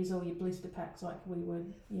 here's all your blister packs, like we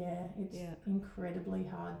would, it's incredibly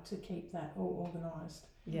hard to keep that all organised.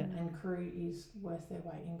 And crew is worth their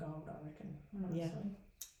weight in gold, I reckon, honestly.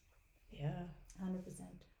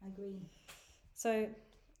 100%, I agree. So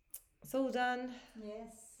it's all done.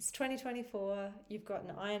 Yes. It's 2024. You've got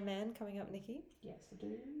an Ironman coming up, Nicki. Yes, I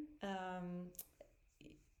do.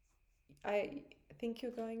 I think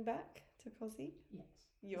you're going back to Kosciuszko? Yes.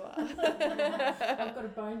 You are. I've got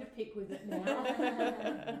a bone to pick with it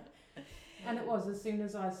now. And it was, as soon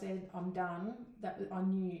as I said I'm done, that I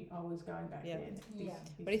knew I was going back there.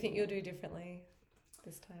 What do you think you'll do differently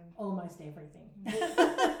this time? Almost everything.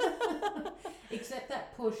 Except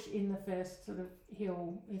that push in the first sort of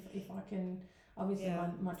hill, if I can, obviously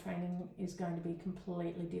my training is going to be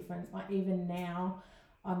completely different. Like even now,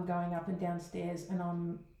 I'm going up and down stairs and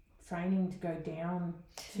I'm training to go down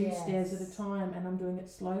 2 stairs at a time, and I'm doing it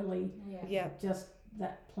slowly. Just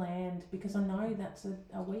that planned, because I know that's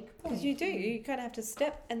a weak point. Because you kind of have to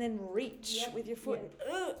step and then reach with your foot.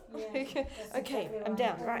 Okay, exactly I'm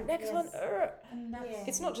down. Right, next one. And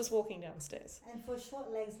it's not just walking downstairs. And for short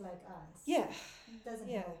legs like us, it doesn't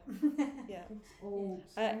help.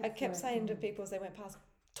 I kept saying to people as they went past,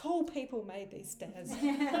 tall people made these stairs.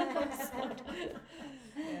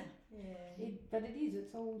 But it is.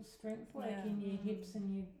 It's all strength work in your hips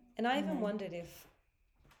and your. And I even wondered if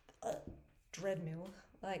treadmill,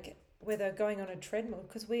 like whether going on a treadmill,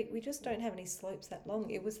 because we just don't have any slopes that long.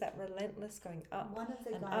 It was that relentless going up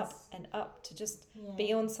and up and up to just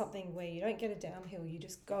be on something where you don't get a downhill. You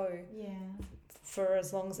just go for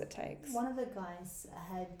as long as it takes. One of the guys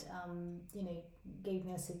had, gave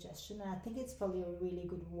me a suggestion, and I think it's probably a really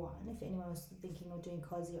good one if anyone was thinking of doing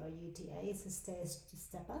COSI or UTA. It's a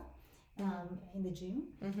stepper in the gym,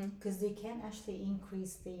 because they can actually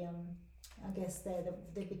increase the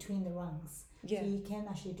the between the rungs. So you can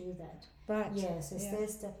actually do that. Right. Yeah. So stair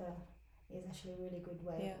stepper is actually a really good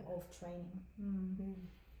way of training.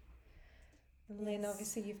 And then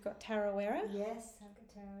obviously you've got Tarawera. Yes, I've got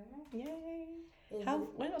Tarawera. Yay.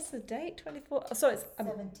 When was the date? 24th? Oh, sorry, it's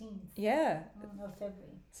 17th. Yeah. Of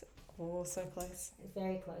February. So close. It's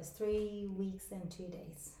very close. 3 weeks and 2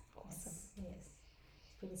 days. Awesome. Yes.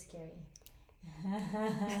 It's pretty scary.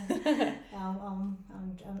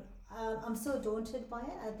 I'm so daunted by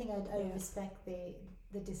it. I think I respect the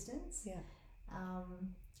distance. Yeah.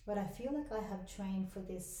 But I feel like I have trained for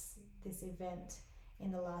this event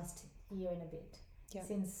in the last year and a bit. Yeah.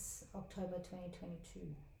 Since October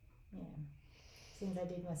 2022. Yeah. Since I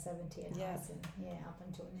did my 70 at Hudson. Yeah, up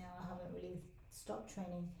until now I haven't really stopped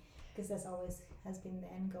training, because that's always has been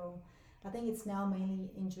the end goal. I think it's now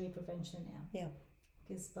mainly injury prevention now. Yeah.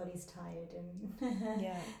 Because body's tired and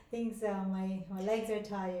things my legs are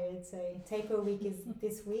tired. So taper week is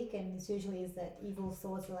this week, and it usually is that evil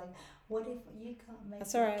thoughts like, what if you can't make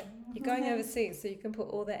That's all right. You're going overseas, so you can put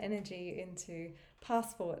all that energy into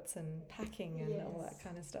passports and packing and all that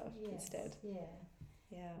kind of stuff instead. Yeah.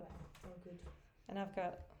 Wow, so good. And I've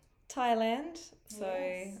got Thailand, so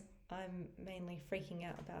I'm mainly freaking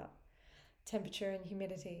out about temperature and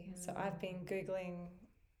humidity. So I've been Googling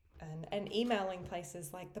and emailing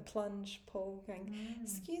places like the plunge pool, going,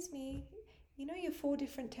 excuse me, you know your 4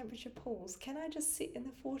 different temperature pools, can I just sit in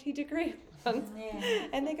the 40-degree one?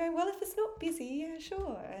 And they're going, well, if it's not busy, yeah,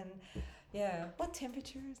 sure. And what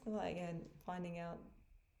temperature is it like? And finding out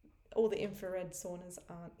all the infrared saunas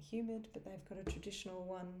aren't humid, but they've got a traditional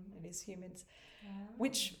one, it is humid.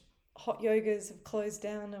 Which hot yogas have closed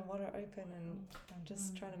down and what are open, and I'm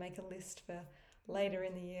just trying to make a list for later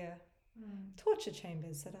in the year. Torture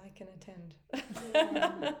chambers that I can attend.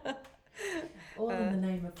 All in the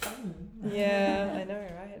name of fun. Yeah, I know,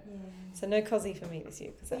 right? So no COSI for me this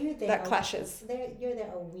year, because that clashes. You're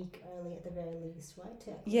there a week early at the very least, right?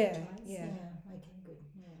 Yeah. Okay, good.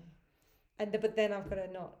 And but then I've got to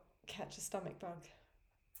not catch a stomach bug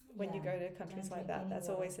when you go to countries like that. That's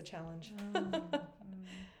always a challenge. I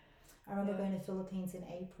remember going to the Philippines in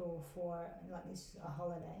April for a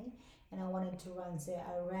holiday, and I wanted to run. So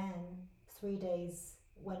I ran 3 days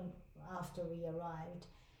after we arrived,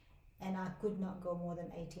 and I could not go more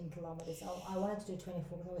than 18 kilometers. I wanted to do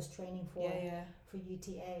 24 because I was training for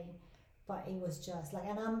UTA, but it was just like,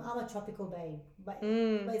 and I'm a tropical babe, but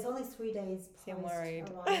it's only 3 days post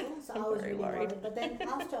arrival, so I was really worried. But then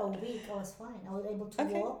after a week, I was fine. I was able to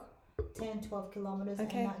walk 10, 12 kilometers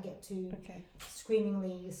and not get too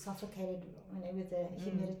screamingly suffocated with the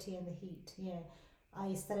humidity and the heat.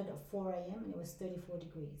 I started at 4 a.m. and it was 34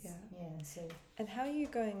 degrees. So. And how are you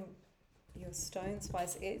going your stones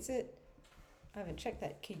wise? Is it, I haven't checked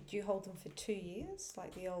that, do you hold them for 2 years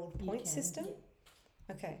like the old point system?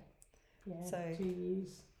 Okay. Yeah, so 2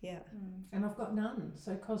 years. Yeah. And I've got none.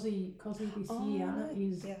 So COSI this year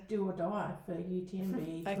is do or die for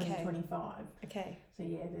UTMB 2025. Okay. So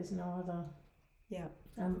there's no other. Yeah.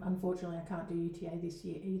 Unfortunately, I can't do UTA this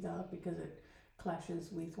year either because it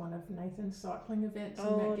clashes with one of Nathan's cycling events in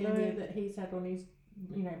Macadamia that he's had on his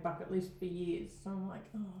bucket list for years. So I'm like,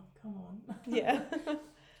 oh, come on. Yeah.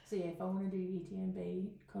 So if I want to do UTMB,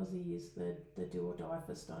 COSI is the do or die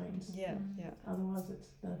for stones. Yeah. Otherwise, it's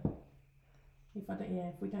if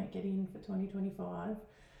we don't get in for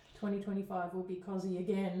 2025 will be COSI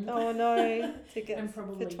again. Oh no, tickets and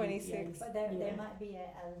probably for 26. But there might be a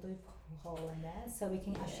loophole in there, so we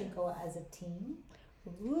can actually go as a team.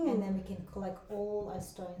 Ooh. And then we can collect all our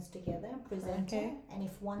stones together, present it, and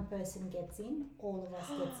if one person gets in, all of us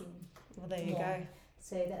gets in. Well, there you go.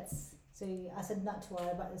 So I said not to worry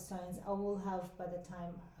about the stones. I will have by the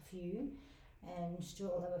time a few, and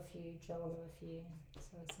Stuart will have a few, Joe will have a few.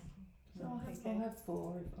 So it's So I'll have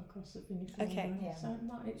 4 across the finish line. Okay. So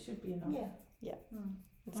it should be enough. Yeah.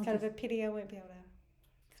 It's kind of a pity I won't be able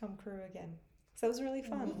to come crew again. So it was really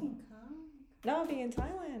fun. You can come. No, I'll be in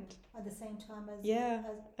Thailand. At the same time as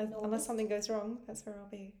unless something goes wrong, that's where I'll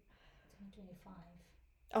be. 2025.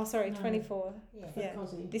 Oh, sorry, No. 24. Yeah. For Yeah,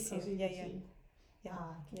 Kosci, this year, Kosci yeah, this yeah. year. Yeah.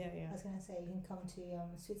 Ah, okay. Yeah, I was gonna say you can come to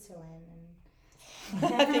Switzerland and.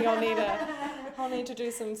 I think I'll need to do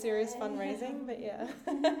some serious fundraising, but yeah.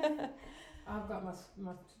 I've got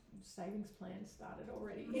my savings plan started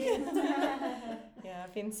already. Yeah,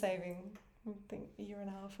 I've been saving, I think, a year and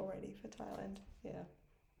a half already for Thailand. Yeah.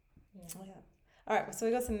 Yeah. Oh, yeah. All right, so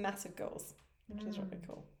we've got some massive goals, which is really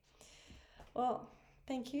cool. Well,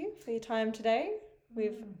 thank you for your time today.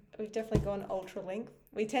 We've definitely gone ultra length.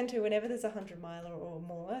 We tend to, whenever there's 100 mile or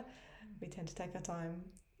more, we tend to take our time.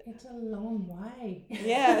 It's a long way.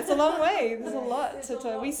 Yeah, it's a long way. There's a lot There's to a talk.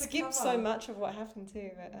 lot We to skipped cover. so much of what happened too.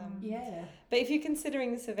 But Yeah. but if you're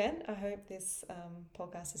considering this event, I hope this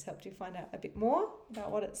podcast has helped you find out a bit more about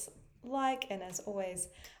what it's like. And as always,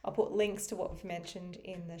 I'll put links to what we've mentioned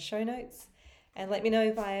in the show notes. And let me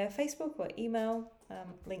know via Facebook or email.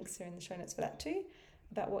 Links are in the show notes for that too,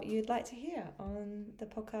 about what you'd like to hear on the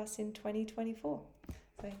podcast in 2024.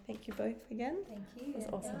 So thank you both again. Thank you.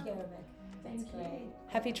 That's awesome. Thank you, Rebecca. Thank That's you. great.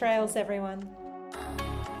 Happy trails, everyone.